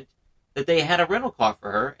sergeant, that they had a rental car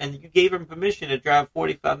for her, and you gave them permission to drive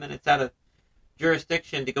 45 minutes out of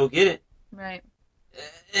jurisdiction to go get it. Right.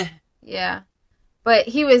 Yeah. But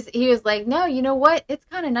he was like, no, you know what? It's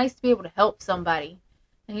kind of nice to be able to help somebody.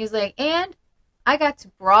 And he was like, and I got to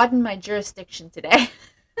broaden my jurisdiction today.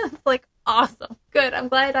 It's like, awesome. Good. I'm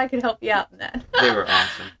glad I could help you out in that. They were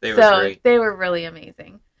awesome. They were great. They were really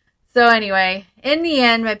amazing. So anyway, in the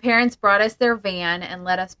end, my parents brought us their van and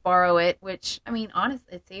let us borrow it, which, I mean,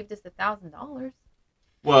 honestly, it saved us $1,000.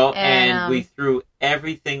 Well, and we threw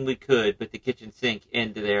everything we could but the kitchen sink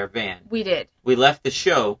into their van. We did. We left the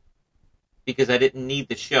show because I didn't need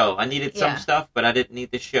the show. I needed some stuff, but I didn't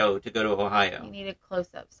need the show to go to Ohio. You needed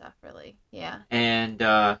close-up stuff, really. Yeah. And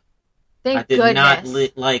I did not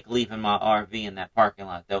like leaving my RV in that parking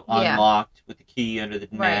lot, though, unlocked with the key under the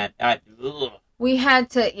mat. We had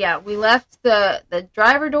to, we left the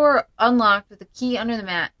driver door unlocked with the key under the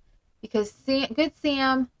mat because Good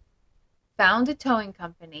Sam found a towing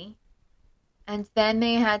company, and then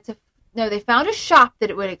they found a shop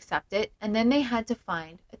that would accept it, and then they had to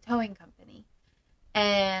find a towing company.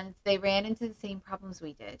 And they ran into the same problems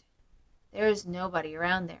we did. There is nobody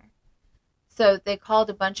around there. So they called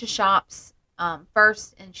a bunch of shops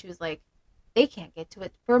first, and she was like, they can't get to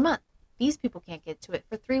it for a month. These people can't get to it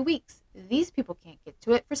for 3 weeks. These people can't get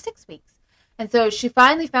to it for 6 weeks. And so she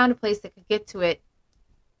finally found a place that could get to it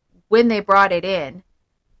when they brought it in.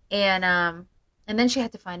 And then she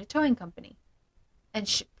had to find a towing company.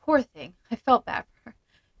 And poor thing, I felt bad for her.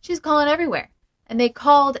 She's calling everywhere. And they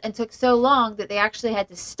called and took so long that they actually had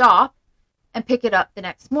to stop and pick it up the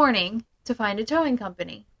next morning to find a towing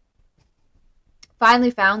company.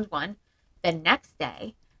 Finally found one the next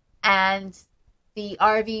day, and the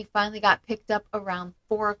RV finally got picked up around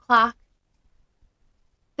 4 o'clock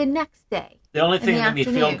the next day. The only thing that made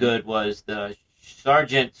me feel good was the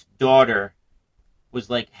sergeant's daughter was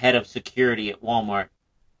like head of security at Walmart,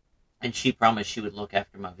 and she promised she would look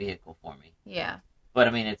after my vehicle for me. Yeah. But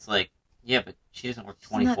I mean, it's like, yeah, but she doesn't work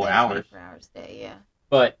 24 hours. 24 hours a day, yeah.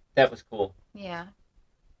 But that was cool. Yeah.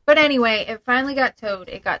 But anyway, it finally got towed.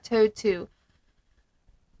 It got towed to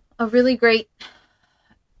a really great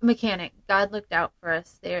mechanic. God looked out for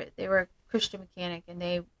us. They were a Christian mechanic, and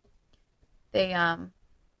they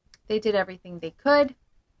did everything they could.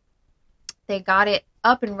 They got it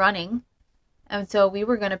up and running, and so we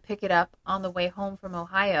were going to pick it up on the way home from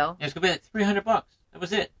Ohio. It's going to be like $300. That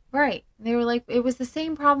was it. Right. They were like, it was the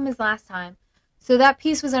same problem as last time. So that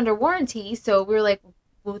piece was under warranty, so we were like,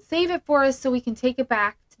 we'll save it for us so we can take it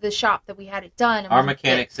back to the shop that we had it done. And our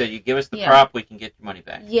mechanic said, you give us the prop, we can get your money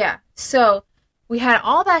back. Yeah. So we had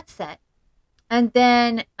all that set, and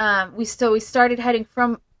then we started heading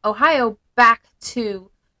from Ohio back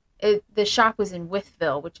to the shop was in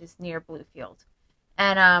Wytheville, which is near Bluefield,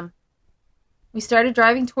 and we started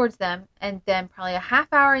driving towards them, and then probably a half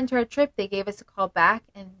hour into our trip, they gave us a call back,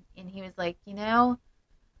 and he was like,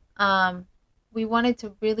 we wanted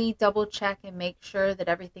to really double check and make sure that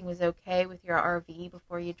everything was okay with your RV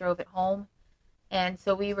before you drove it home. And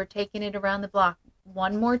so we were taking it around the block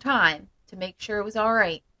one more time to make sure it was all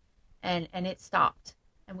right. And it stopped.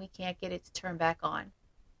 And we can't get it to turn back on.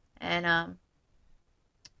 And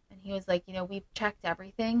he was like, we've checked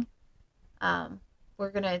everything. I'll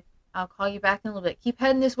call you back in a little bit. Keep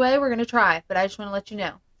heading this way. We're going to try. But I just want to let you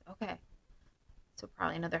know. Okay. So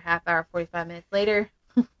probably another half hour, 45 minutes later,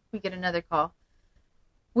 we get another call.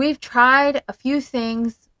 We've tried a few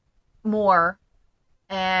things more,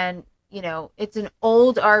 and, it's an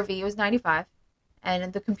old RV. It was 95,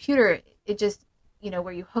 and the computer, it just,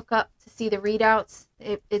 where you hook up to see the readouts,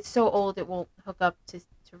 it's so old it won't hook up to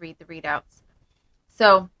read the readouts.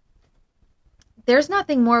 So there's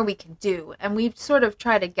nothing more we can do, and we've sort of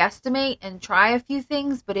tried to guesstimate and try a few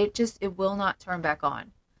things, but it will not turn back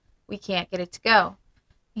on. We can't get it to go.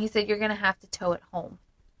 He said, you're going to have to tow it home.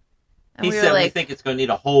 And he said, we think it's going to need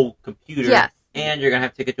a whole computer. Yes. And you're going to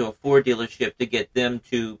have to take it to a Ford dealership to get them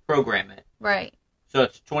to program it. Right. So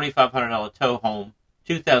it's $2,500 tow home,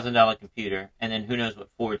 $2,000 computer, and then who knows what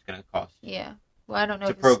Ford's going to cost. Yeah. Well, I don't know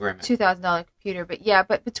to if it's program it. $2,000 computer, but yeah,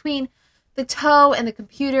 but between the tow and the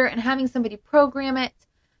computer and having somebody program it,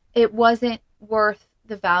 it wasn't worth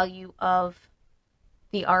the value of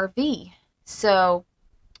the RV. So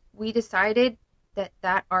we decided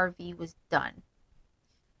that RV was done.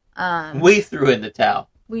 We threw in the towel.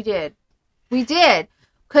 We did.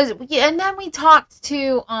 And then we talked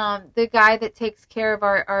to the guy that takes care of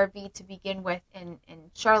our RV to begin with in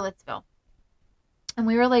Charlottesville. And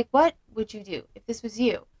we were like, what would you do if this was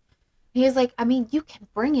you? He was like, I mean, you can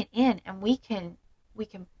bring it in and we can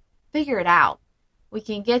figure it out. We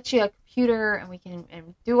can get you a computer and we can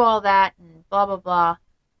do all that and blah, blah, blah.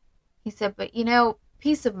 He said, but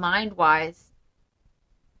peace of mind wise,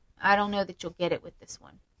 I don't know that you'll get it with this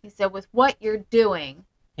one. He said, with what you're doing.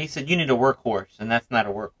 He said, you need a workhorse, and that's not a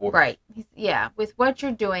workhorse. Right. Yeah, with what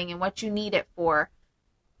you're doing and what you need it for,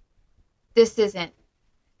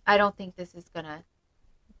 I don't think this is going to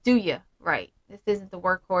do you right. This isn't the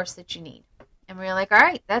workhorse that you need. And we were like, all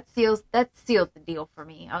right, that sealed the deal for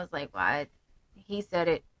me. I was like, well, he said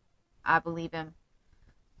it. I believe him.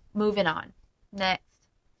 Moving on. Next.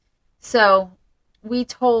 So we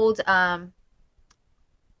told the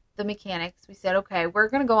mechanics, we said, okay, we're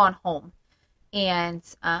going to go on home. And,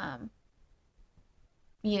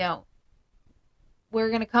 we're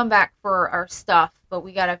going to come back for our stuff, but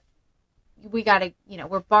we got to,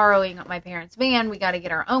 we're borrowing my parents' van. We got to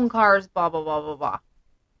get our own cars, blah, blah, blah, blah, blah.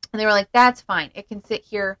 And they were like, that's fine. It can sit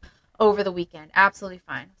here over the weekend. Absolutely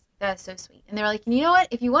fine. That's so sweet. And they were like, you know what?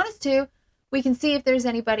 If you want us to, we can see if there's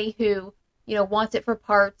anybody who, wants it for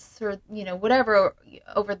parts or, whatever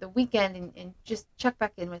over the weekend and just check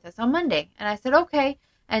back in with us on Monday. And I said, okay.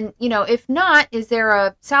 And, if not, is there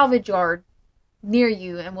a salvage yard near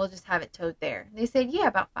you and we'll just have it towed there? And they said, yeah,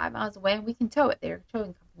 about 5 miles away and we can tow it. They're a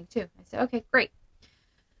towing company too. I said, okay, great.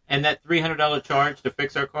 And that $300 charge to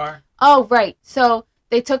fix our car? Oh, right. So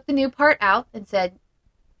they took the new part out and said,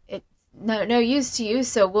 it's no use to you,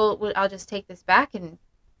 so I'll just take this back and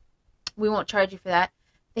we won't charge you for that.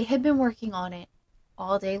 They had been working on it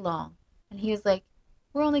all day long. And he was like,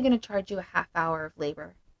 we're only going to charge you a half hour of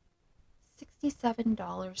labor.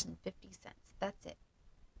 $67.50. That's it.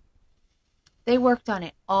 They worked on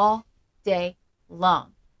it all day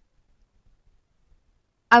long.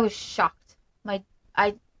 I was shocked. My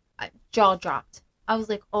jaw dropped. I was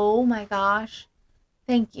like, oh my gosh.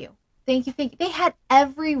 Thank you. Thank you. They had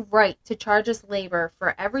every right to charge us labor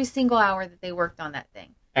for every single hour that they worked on that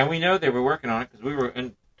thing. And we know they were working on it because we were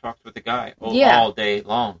in talks with the guy all day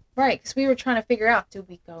long. Right, because we were trying to figure out, do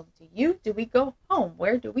we go to you? Do we go home?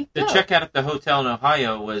 Where do we go? The checkout at the hotel in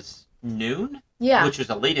Ohio was noon. Yeah. Which was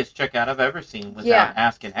the latest checkout I've ever seen without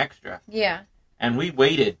asking extra. Yeah. And we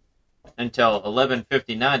waited until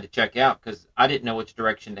 11:59 to check out because I didn't know which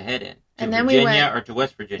direction to head in. To Virginia or to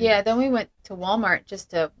West Virginia. Yeah, then we went to Walmart just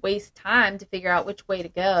to waste time to figure out which way to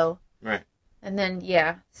go. Right. And then,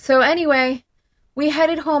 yeah. So anyway, we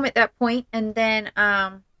headed home at that point, and then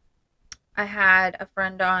I had a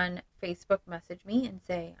friend on Facebook message me and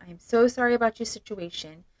say, I am so sorry about your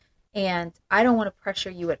situation, and I don't want to pressure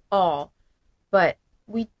you at all, but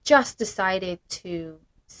we just decided to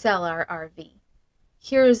sell our RV.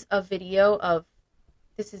 Here's a video of,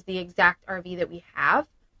 this is the exact RV that we have.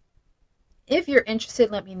 If you're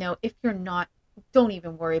interested, let me know. If you're not, don't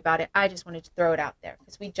even worry about it. I just wanted to throw it out there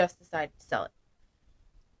because we just decided to sell it.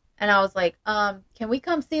 And I was like, can we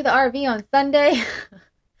come see the RV on Sunday?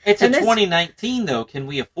 It's a 2019, though. Can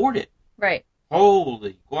we afford it? Right.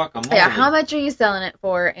 Holy guacamole. Yeah, how much are you selling it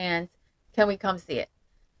for, and can we come see it?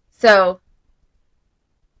 So,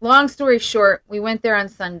 long story short, we went there on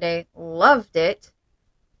Sunday, loved it.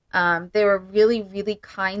 They were really, really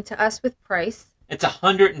kind to us with price. It's a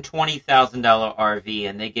 $120,000 RV,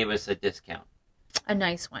 and they gave us a discount. A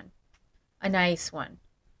nice one. A nice one.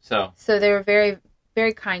 So they were very,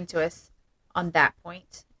 very kind to us on that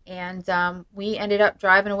point. And we ended up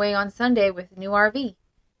driving away on Sunday with a new RV.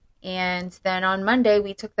 And then on Monday,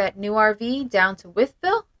 we took that new RV down to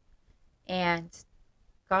Wytheville and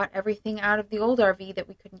got everything out of the old RV that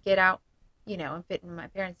we couldn't get out, and fit in my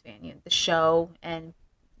parents' van. The show, and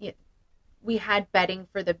we had bedding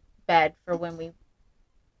for the bed for when we were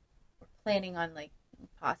planning on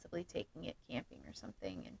possibly taking it camping or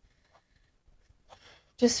something, and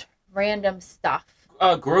just random stuff.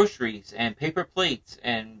 Groceries and paper plates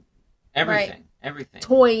and everything. Right. Everything.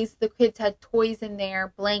 Toys. The kids had toys in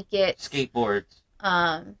there. Blankets. Skateboards.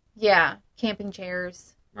 Yeah. Camping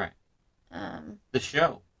chairs. Right. The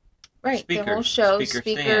show. Right. Speakers, the whole show.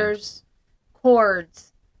 Speakers.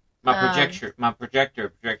 Cords. My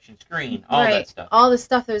projection screen. All right. that stuff. All the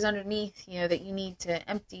stuff that was underneath, that you need to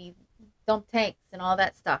empty dump tanks and all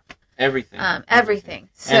that stuff. Everything. Everything.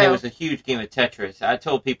 So, and it was a huge game of Tetris. I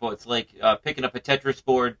told people it's like picking up a Tetris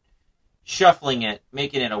board, shuffling it,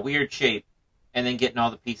 making it a weird shape, and then getting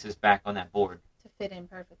all the pieces back on that board. To fit in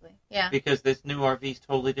perfectly. Yeah. Because this new RV is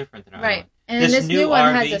totally different than our right. one. And this new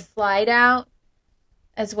one has a slide out.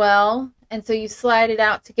 as well. And so you slide it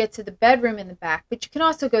out to get to the bedroom in the back. But you can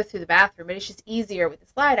also go through the bathroom. But it's just easier with the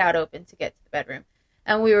slide out open to get to the bedroom.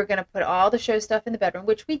 And we were going to put all the show stuff in the bedroom,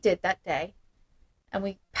 which we did that day. And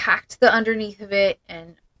we packed the underneath of it.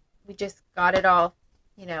 And we just got it all,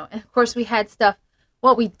 you know. And, of course, we had stuff.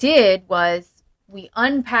 What we did was we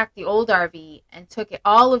unpacked the old RV and took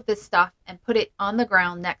all of this stuff and put it on the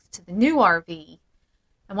ground next to the new RV.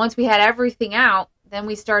 And once we had everything out, then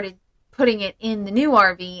we started putting it in the new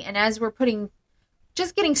RV. And as we're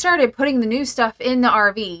just getting started putting the new stuff in the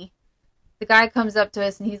RV, the guy comes up to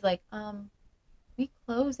us and he's like, we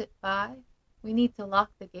close at 5. We need to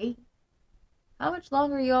lock the gate. How much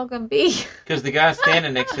longer are you all going to be? Because the guy's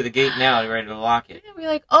standing next to the gate now, ready to lock it. And we're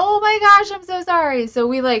like, oh my gosh, I'm so sorry. So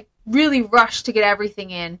we really rushed to get everything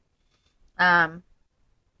in.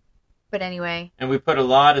 But anyway. And we put a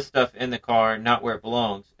lot of stuff in the car, not where it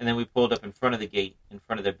belongs. And then we pulled up in front of the gate, in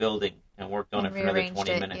front of their building, and worked on it for another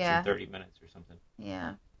 20 minutes and 30 minutes or something.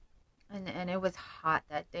 Yeah. And it was hot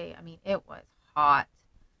that day. I mean, it was hot.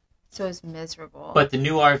 So it was miserable. But the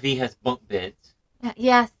new RV has bunk beds.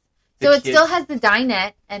 Yes. So it still has the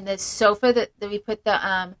dinette and the sofa that we put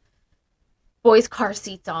the boys' car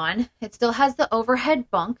seats on. It still has the overhead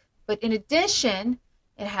bunk. But in addition,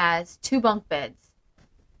 it has 2 bunk beds.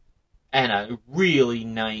 And a really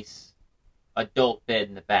nice adult bed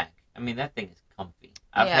in the back. I mean, that thing is comfy.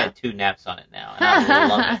 I've had 2 naps on it now, and I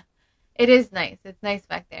love it. It is nice. It's nice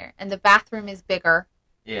back there. And the bathroom is bigger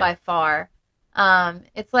by far.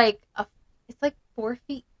 It's like 4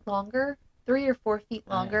 feet longer, 3 or 4 feet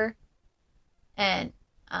longer. And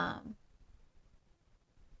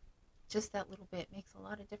just that little bit makes a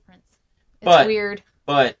lot of difference. It's weird.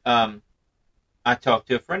 But I talked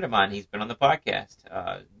to a friend of mine. He's been on the podcast,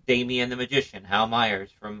 Damien the Magician, Hal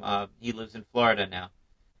Myers. He lives in Florida now.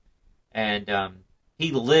 And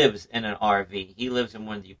he lives in an RV. He lives in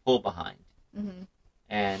one that you pull behind. Mm-hmm.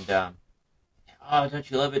 And, don't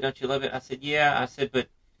you love it? Don't you love it? I said, yeah. I said, but,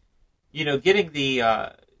 getting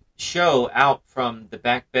the show out from the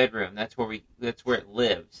back bedroom, that's where it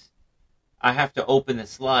lives. I have to open the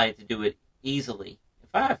slide to do it easily. If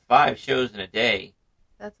I have 5 shows in a day,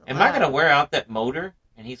 am I going to wear out that motor?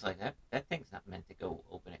 And he's like, that thing's not meant to go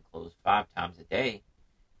open and close 5 times a day.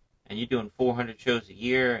 And you're doing 400 shows a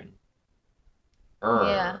year. And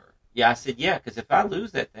yeah, I said, yeah, because if I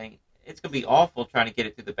lose that thing, it's going to be awful trying to get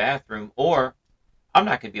it through the bathroom, or I'm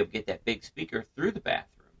not going to be able to get that big speaker through the bathroom.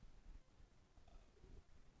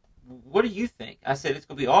 What do you think? I said, it's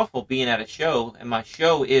going to be awful being at a show, and my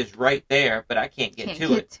show is right there, but I can't get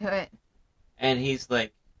to it. And he's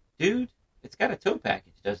like, dude, it's got a tow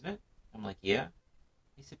package, doesn't it? I'm like, yeah.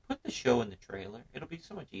 He said, put the show in the trailer. It'll be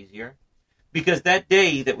so much easier. Because that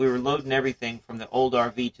day that we were loading everything from the old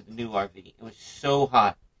RV to the new RV, it was so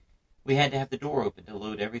hot. We had to have the door open to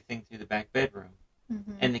load everything through the back bedroom.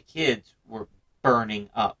 Mm-hmm. And the kids were burning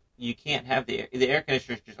up. You can't have the air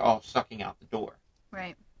conditioner's just all sucking out the door.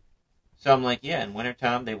 Right. So I'm like, yeah, in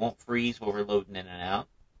wintertime, they won't freeze while we're loading in and out.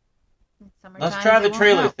 Let's Summertime, try the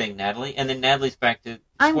trailer thing, Natalie. And then Natalie's back to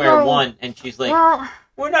square one, and she's like,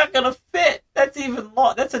 we're not going to fit. That's even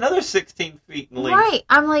long. That's another 16 feet in length. Right.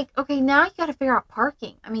 I'm like, okay, now you got to figure out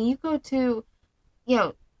parking. I mean, you go to,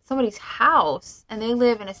 somebody's house, and they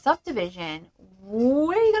live in a subdivision.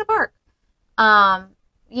 Where are you going to park?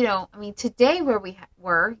 Today where we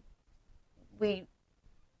were, we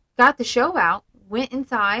got the show out, went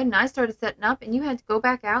inside, and I started setting up, and you had to go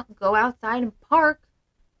back out and go outside and park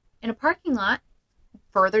in a parking lot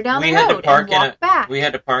further down the road and walk back. We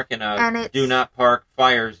had to park in a do not park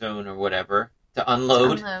fire zone or whatever to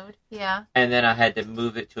unload. Yeah. And then I had to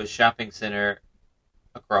move it to a shopping center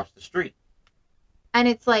across the street. And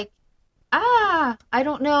it's like, I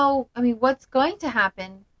don't know. I mean, what's going to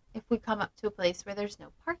happen if we come up to a place where there's no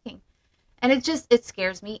parking? And it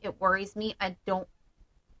scares me. It worries me.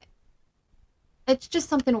 It's just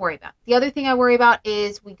something to worry about. The other thing I worry about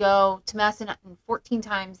is we go to Massanutten 14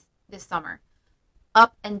 times this summer.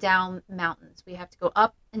 Up and down mountains. We have to go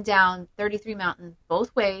up and down 33 Mountain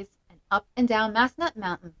both ways, and up and down Massanutten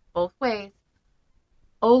Mountain both ways.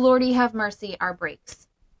 Oh, Lordy, have mercy, our brakes.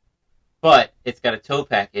 But it's got a tow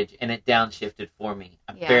package, and it downshifted for me.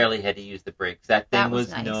 I barely had to use the brakes. That thing was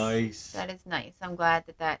nice. That is nice. I'm glad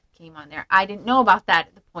that came on there. I didn't know about that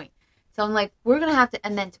at the point. So I'm like, we're going to have to,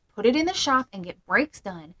 and then to put it in the shop and get brakes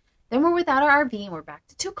done. Then we're without our RV, and we're back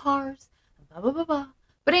to 2 cars, blah, blah, blah, blah.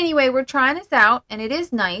 But anyway, we're trying this out, and it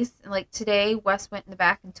is nice. Like today, Wes went in the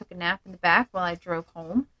back and took a nap in the back while I drove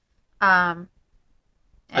home. I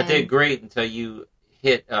did great until you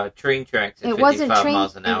hit train tracks at 55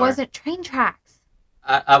 miles an hour. It wasn't train tracks.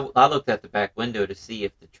 I looked at the back window to see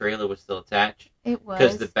if the trailer was still attached. It was.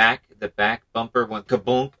 Because the back bumper went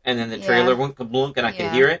kaboom, and then the trailer went kaboom, and I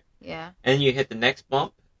could hear it. Yeah. And then you hit the next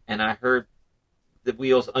bump, and I heard the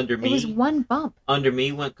wheels under me. It was one bump. Under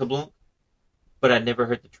me went kaboom, but I never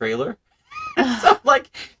heard the trailer. So I'm like,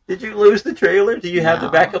 did you lose the trailer? Do you have the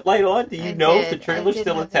backup light on? Do you know if the trailer's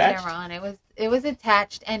still attached? The camera on. It was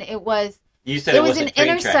attached, and it was. You said it was an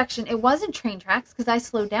intersection. It wasn't train tracks because I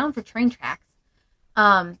slowed down for train tracks.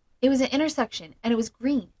 It was an intersection, and it was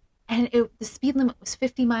green, and the speed limit was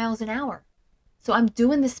 50 miles an hour. So I'm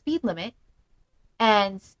doing the speed limit,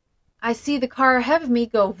 and I see the car ahead of me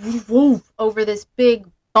go woof, woof, over this big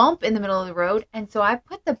bump in the middle of the road, and so I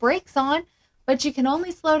put the brakes on, but you can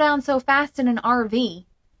only slow down so fast in an RV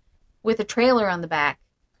with a trailer on the back.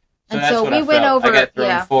 So and so we went over. I got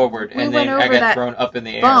thrown forward, and then I got thrown up in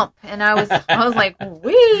the air. Bump, and I was like,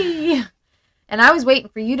 wee! And I was waiting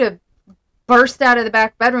for you to burst out of the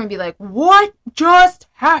back bedroom and be like, what just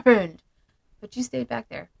happened? But you stayed back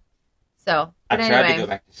there. So, I tried to go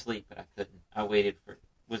back to sleep, but I couldn't. I waited for,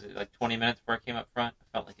 was it like 20 minutes before I came up front? I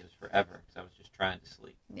felt like it was forever because I was just trying to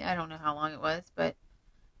sleep. Yeah, I don't know how long it was, but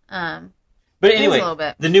anyway, a little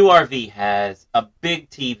bit. The new RV has a big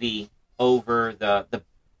TV over the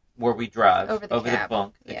where we drive, over the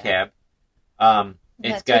bunk, the cab.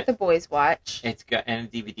 It's got what the boys watch. It's got and a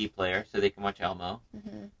DVD player so they can watch Elmo.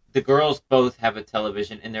 Mm-hmm. The girls both have a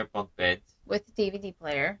television in their bunk beds with a DVD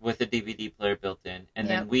player. With a DVD player built in, and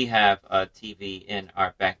then we have a TV in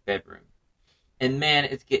our back bedroom. And man,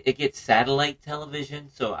 it gets satellite television.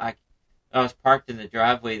 So I was parked in the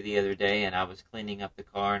driveway the other day, and I was cleaning up the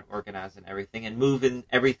car and organizing everything and moving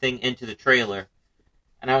everything into the trailer.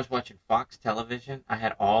 And I was watching Fox television. I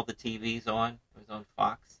had all the TVs on. It was on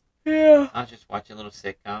Fox. Yeah. I was just watching little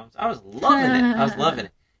sitcoms. I was loving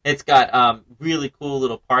it. It's got really cool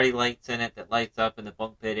little party lights in it that lights up in the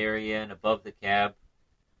bunk bed area and above the cab.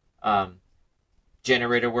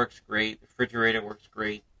 Generator works great. Refrigerator works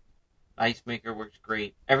great. Ice maker works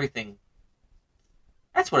great. Everything.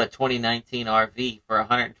 That's what a 2019 RV for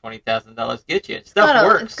 $120,000 gets you. Stuff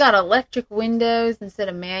works. It's got electric windows instead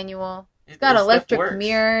of manual. It's got electric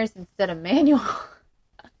mirrors instead of manual.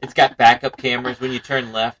 It's got backup cameras. When you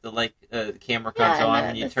turn left, the camera comes on.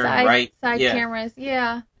 When you turn right, side cameras,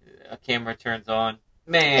 a camera turns on.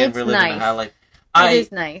 Man, it's we're living nice. a high life. It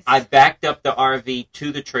is nice. I backed up the RV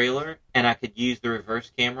to the trailer, and I could use the reverse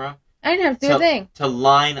camera. I didn't have to do a thing. To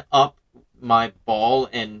line up my ball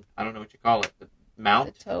and, I don't know what you call it, the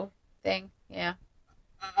mount? The toe thing, yeah.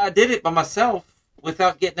 I did it by myself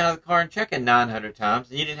without getting out of the car and checking 900 times,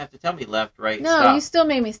 and you didn't have to tell me left, right, stop. No, you still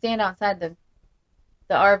made me stand outside the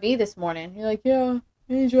RV this morning. You're like, yeah,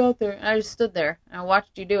 I need you out there. And I just stood there, and I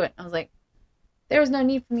watched you do it. I was like, there was no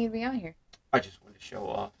need for me to be out here. I just wanted to show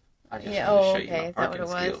off. I just wanted to show you my parking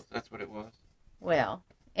skills. That's what it was. Well,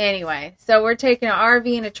 anyway, so we're taking an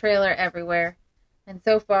RV and a trailer everywhere. And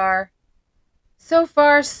so far,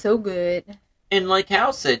 so good. And like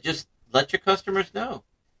Hal said, just let your customers know.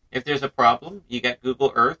 If there's a problem, you got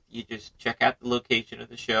Google Earth. You just check out the location of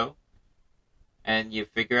the show, and you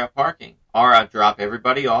figure out parking. Or I drop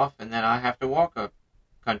everybody off, and then I have to walk a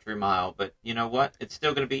country mile. But you know what? It's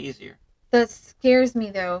still going to be easier. That scares me,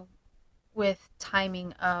 though, with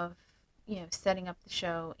timing of, setting up the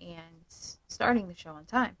show and starting the show on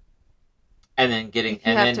time. And then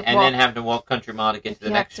then having to walk country mile to get to the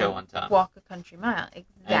next show on time. Walk a country mile, exactly.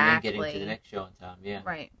 And then getting to the next show on time, yeah.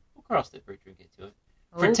 Right. We'll cross that bridge when we get to it.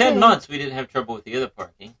 For 10 months, we didn't have trouble with the other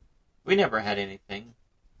parking. We never had anything.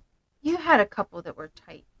 You had a couple that were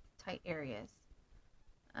tight areas,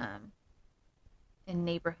 in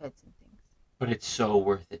neighborhoods and things. But it's so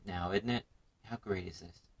worth it now, isn't it? How great is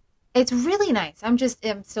this? It's really nice. I'm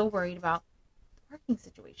still worried about the parking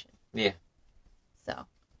situation. Yeah. So.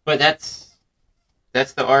 But that's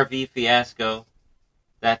the RV fiasco.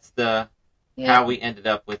 That's how we ended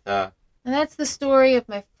up with And that's the story of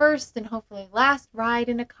my first and hopefully last ride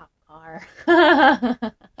in a cop car.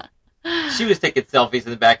 She was taking selfies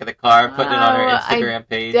in the back of the car, putting it on her Instagram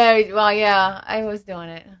page. Well, yeah, I was doing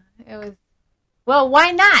it. Well,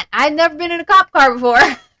 why not? I've never been in a cop car before.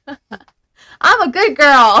 I'm a good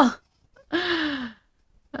girl.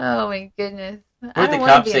 Oh, my goodness. What did the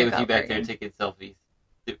cop say with you back there taking selfies?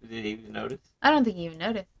 Did he even notice? I don't think he even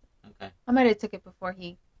noticed. Okay. I might have took it before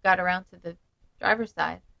he got around to the driver's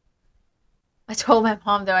side. I told my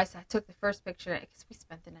mom, though, I took the first picture because we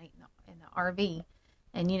spent the night in the RV.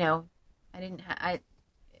 And,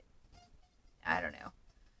 I don't know.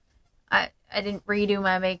 I didn't redo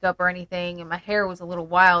my makeup or anything, and my hair was a little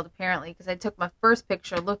wild, apparently, because I took my first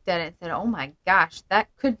picture, looked at it, and said, oh, my gosh, that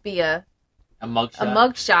could be a mugshot. A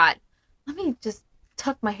mugshot. Let me just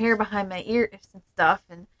tuck my hair behind my ears and stuff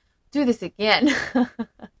and do this again.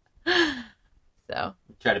 So.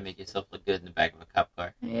 Try to make yourself look good in the back of a cop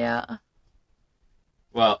car. Yeah.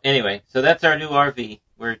 Well, anyway, so that's our new RV.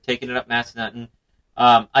 We're taking it up Massanutten.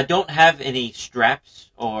 I don't have any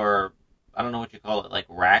straps or I don't know what you call it, like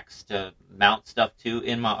racks to mount stuff to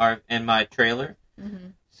in my trailer. Mm-hmm.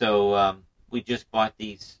 So we just bought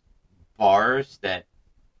these bars that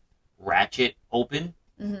ratchet open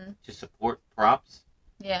to support props.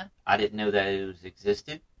 Yeah. I didn't know that it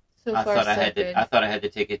existed. So I far, thought so I had to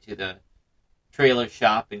take it to the trailer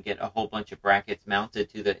shop and get a whole bunch of brackets mounted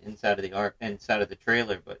to the inside of the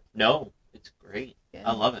trailer, but no, it's great. Good.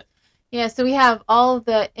 I love it. Yeah, so we have all of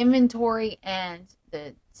the inventory and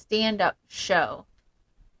the stand-up show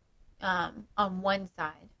on one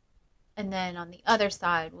side, and then on the other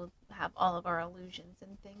side we'll have all of our illusions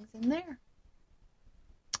and things in there.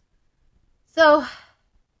 So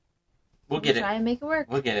we'll get it. Try and make it work.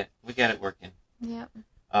 We'll get it. We got it working. Yep.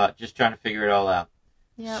 Just trying to figure it all out.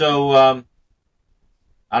 Yep. So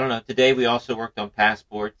I don't know. Today we also worked on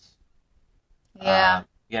passports. Yeah.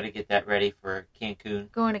 You got to get that ready for Cancun.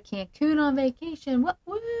 Going to Cancun on vacation.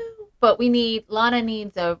 Woo! But Lana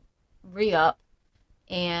needs a re-up,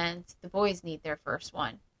 and the boys need their first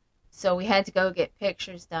one. So we had to go get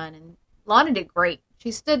pictures done, and Lana did great.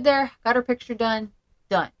 She stood there, got her picture done.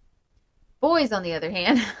 Boys, on the other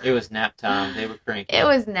hand. It was nap time. They were cranky. It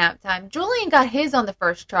was nap time. Julian got his on the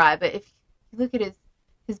first try, but if you look at his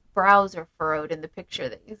brows are furrowed in the picture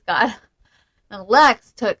that he's got. And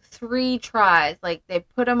Lex took 3 tries. Like, they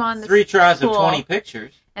put him on the 3 tries stool, of 20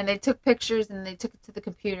 pictures. And they took pictures and they took it to the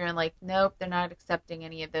computer and like, nope, they're not accepting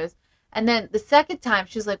any of those. And then the second time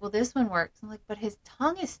she was like, well, this one works. I'm like, but his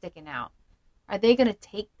tongue is sticking out. Are they going to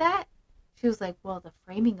take that? She was like, well, the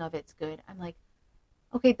framing of it's good. I'm like,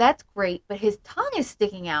 okay, that's great, but his tongue is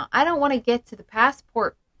sticking out. I don't want to get to the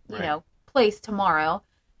passport, place tomorrow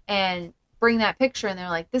and bring that picture and they're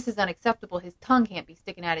like, this is unacceptable. His tongue can't be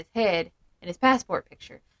sticking out his head in his passport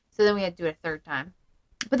picture. So then we had to do it a third time.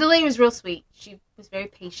 But the lady was real sweet. She was very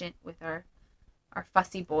patient with our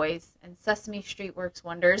fussy boys, and Sesame Street works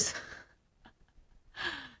wonders.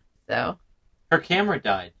 So. Her camera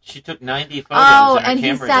died. She took 90 photos. Oh, and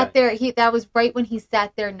he sat there. That was right when he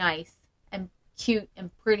sat there nice and cute and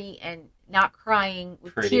pretty and not crying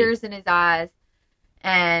with tears in his eyes.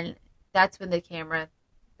 And that's when the camera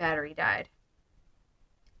battery died.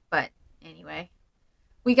 But anyway,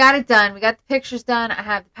 we got it done. We got the pictures done. I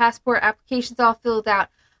have the passport applications all filled out.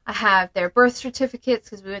 I have their birth certificates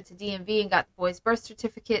because we went to DMV and got the boys' birth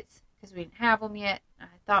certificates because we didn't have them yet. I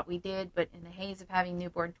thought we did, but in the haze of having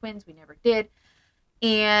newborn twins, we never did.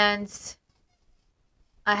 And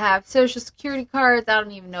I have Social Security cards. I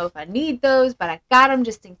don't even know if I need those, but I got them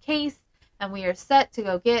just in case. And we are set to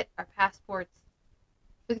go get our passports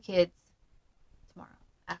for the kids tomorrow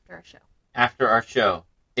after our show. After our show.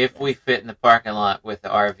 If we fit in the parking lot with the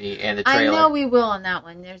RV and the trailer. I know we will on that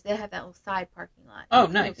one. They have that little side parking lot. Oh,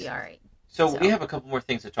 nice. It'll be all right. So we have a couple more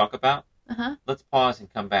things to talk about. Uh-huh. Let's pause and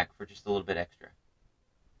come back for just a little bit extra.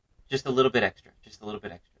 Just a little bit extra. Just a little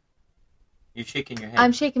bit extra. You're shaking your head.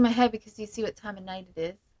 I'm shaking my head because you see what time of night it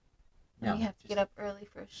is. No, we have to get up early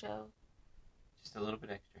for a show. Just a little bit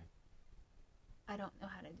extra. I don't know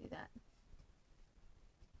how to do that. I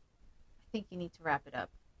think you need to wrap it up.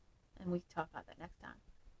 And we can talk about that next time.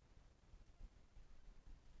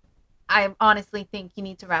 I honestly think you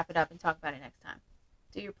need to wrap it up and talk about it next time.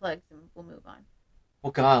 Do your plugs and we'll move on.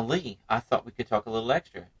 Well, golly, I thought we could talk a little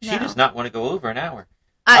extra. No. She does not want to go over an hour.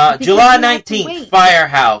 Because July we have to 19th, wait.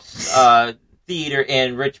 Firehouse Theater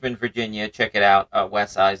in Richmond, Virginia. Check it out,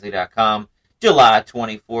 wesisley.com. July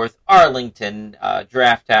 24th, Arlington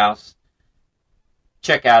Draft House.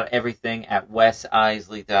 Check out everything at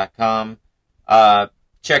wesisley.com.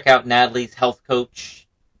 Check out Natalie's health coach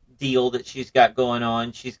deal that she's got going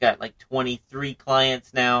on. She's got like 23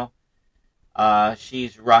 clients now.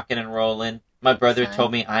 She's rocking and rolling. My brother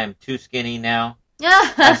told me I am too skinny now.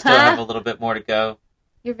 I still have a little bit more to go.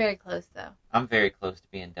 You're very close, though. I'm very close to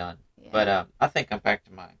being done. Yeah. But I think I'm back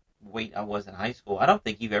to my weight I was in high school. I don't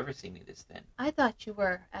think you've ever seen me this thin. I thought you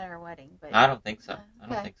were at our wedding, but I don't think so. I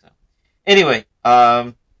okay. don't think so. Anyway,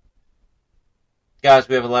 guys,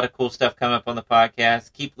 we have a lot of cool stuff coming up on the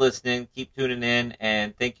podcast. Keep listening, keep tuning in,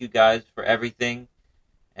 and thank you guys for everything.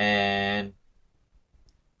 And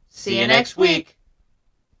see you next week.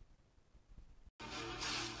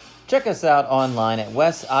 Check us out online at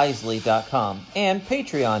wesisley.com and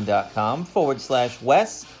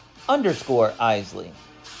patreon.com/Wes_Isley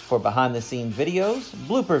for behind-the-scenes videos,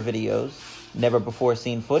 blooper videos,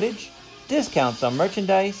 never-before-seen footage, discounts on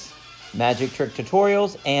merchandise, magic trick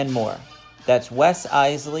tutorials, and more. That's Wes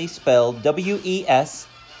Iseli, spelled Wesiseli.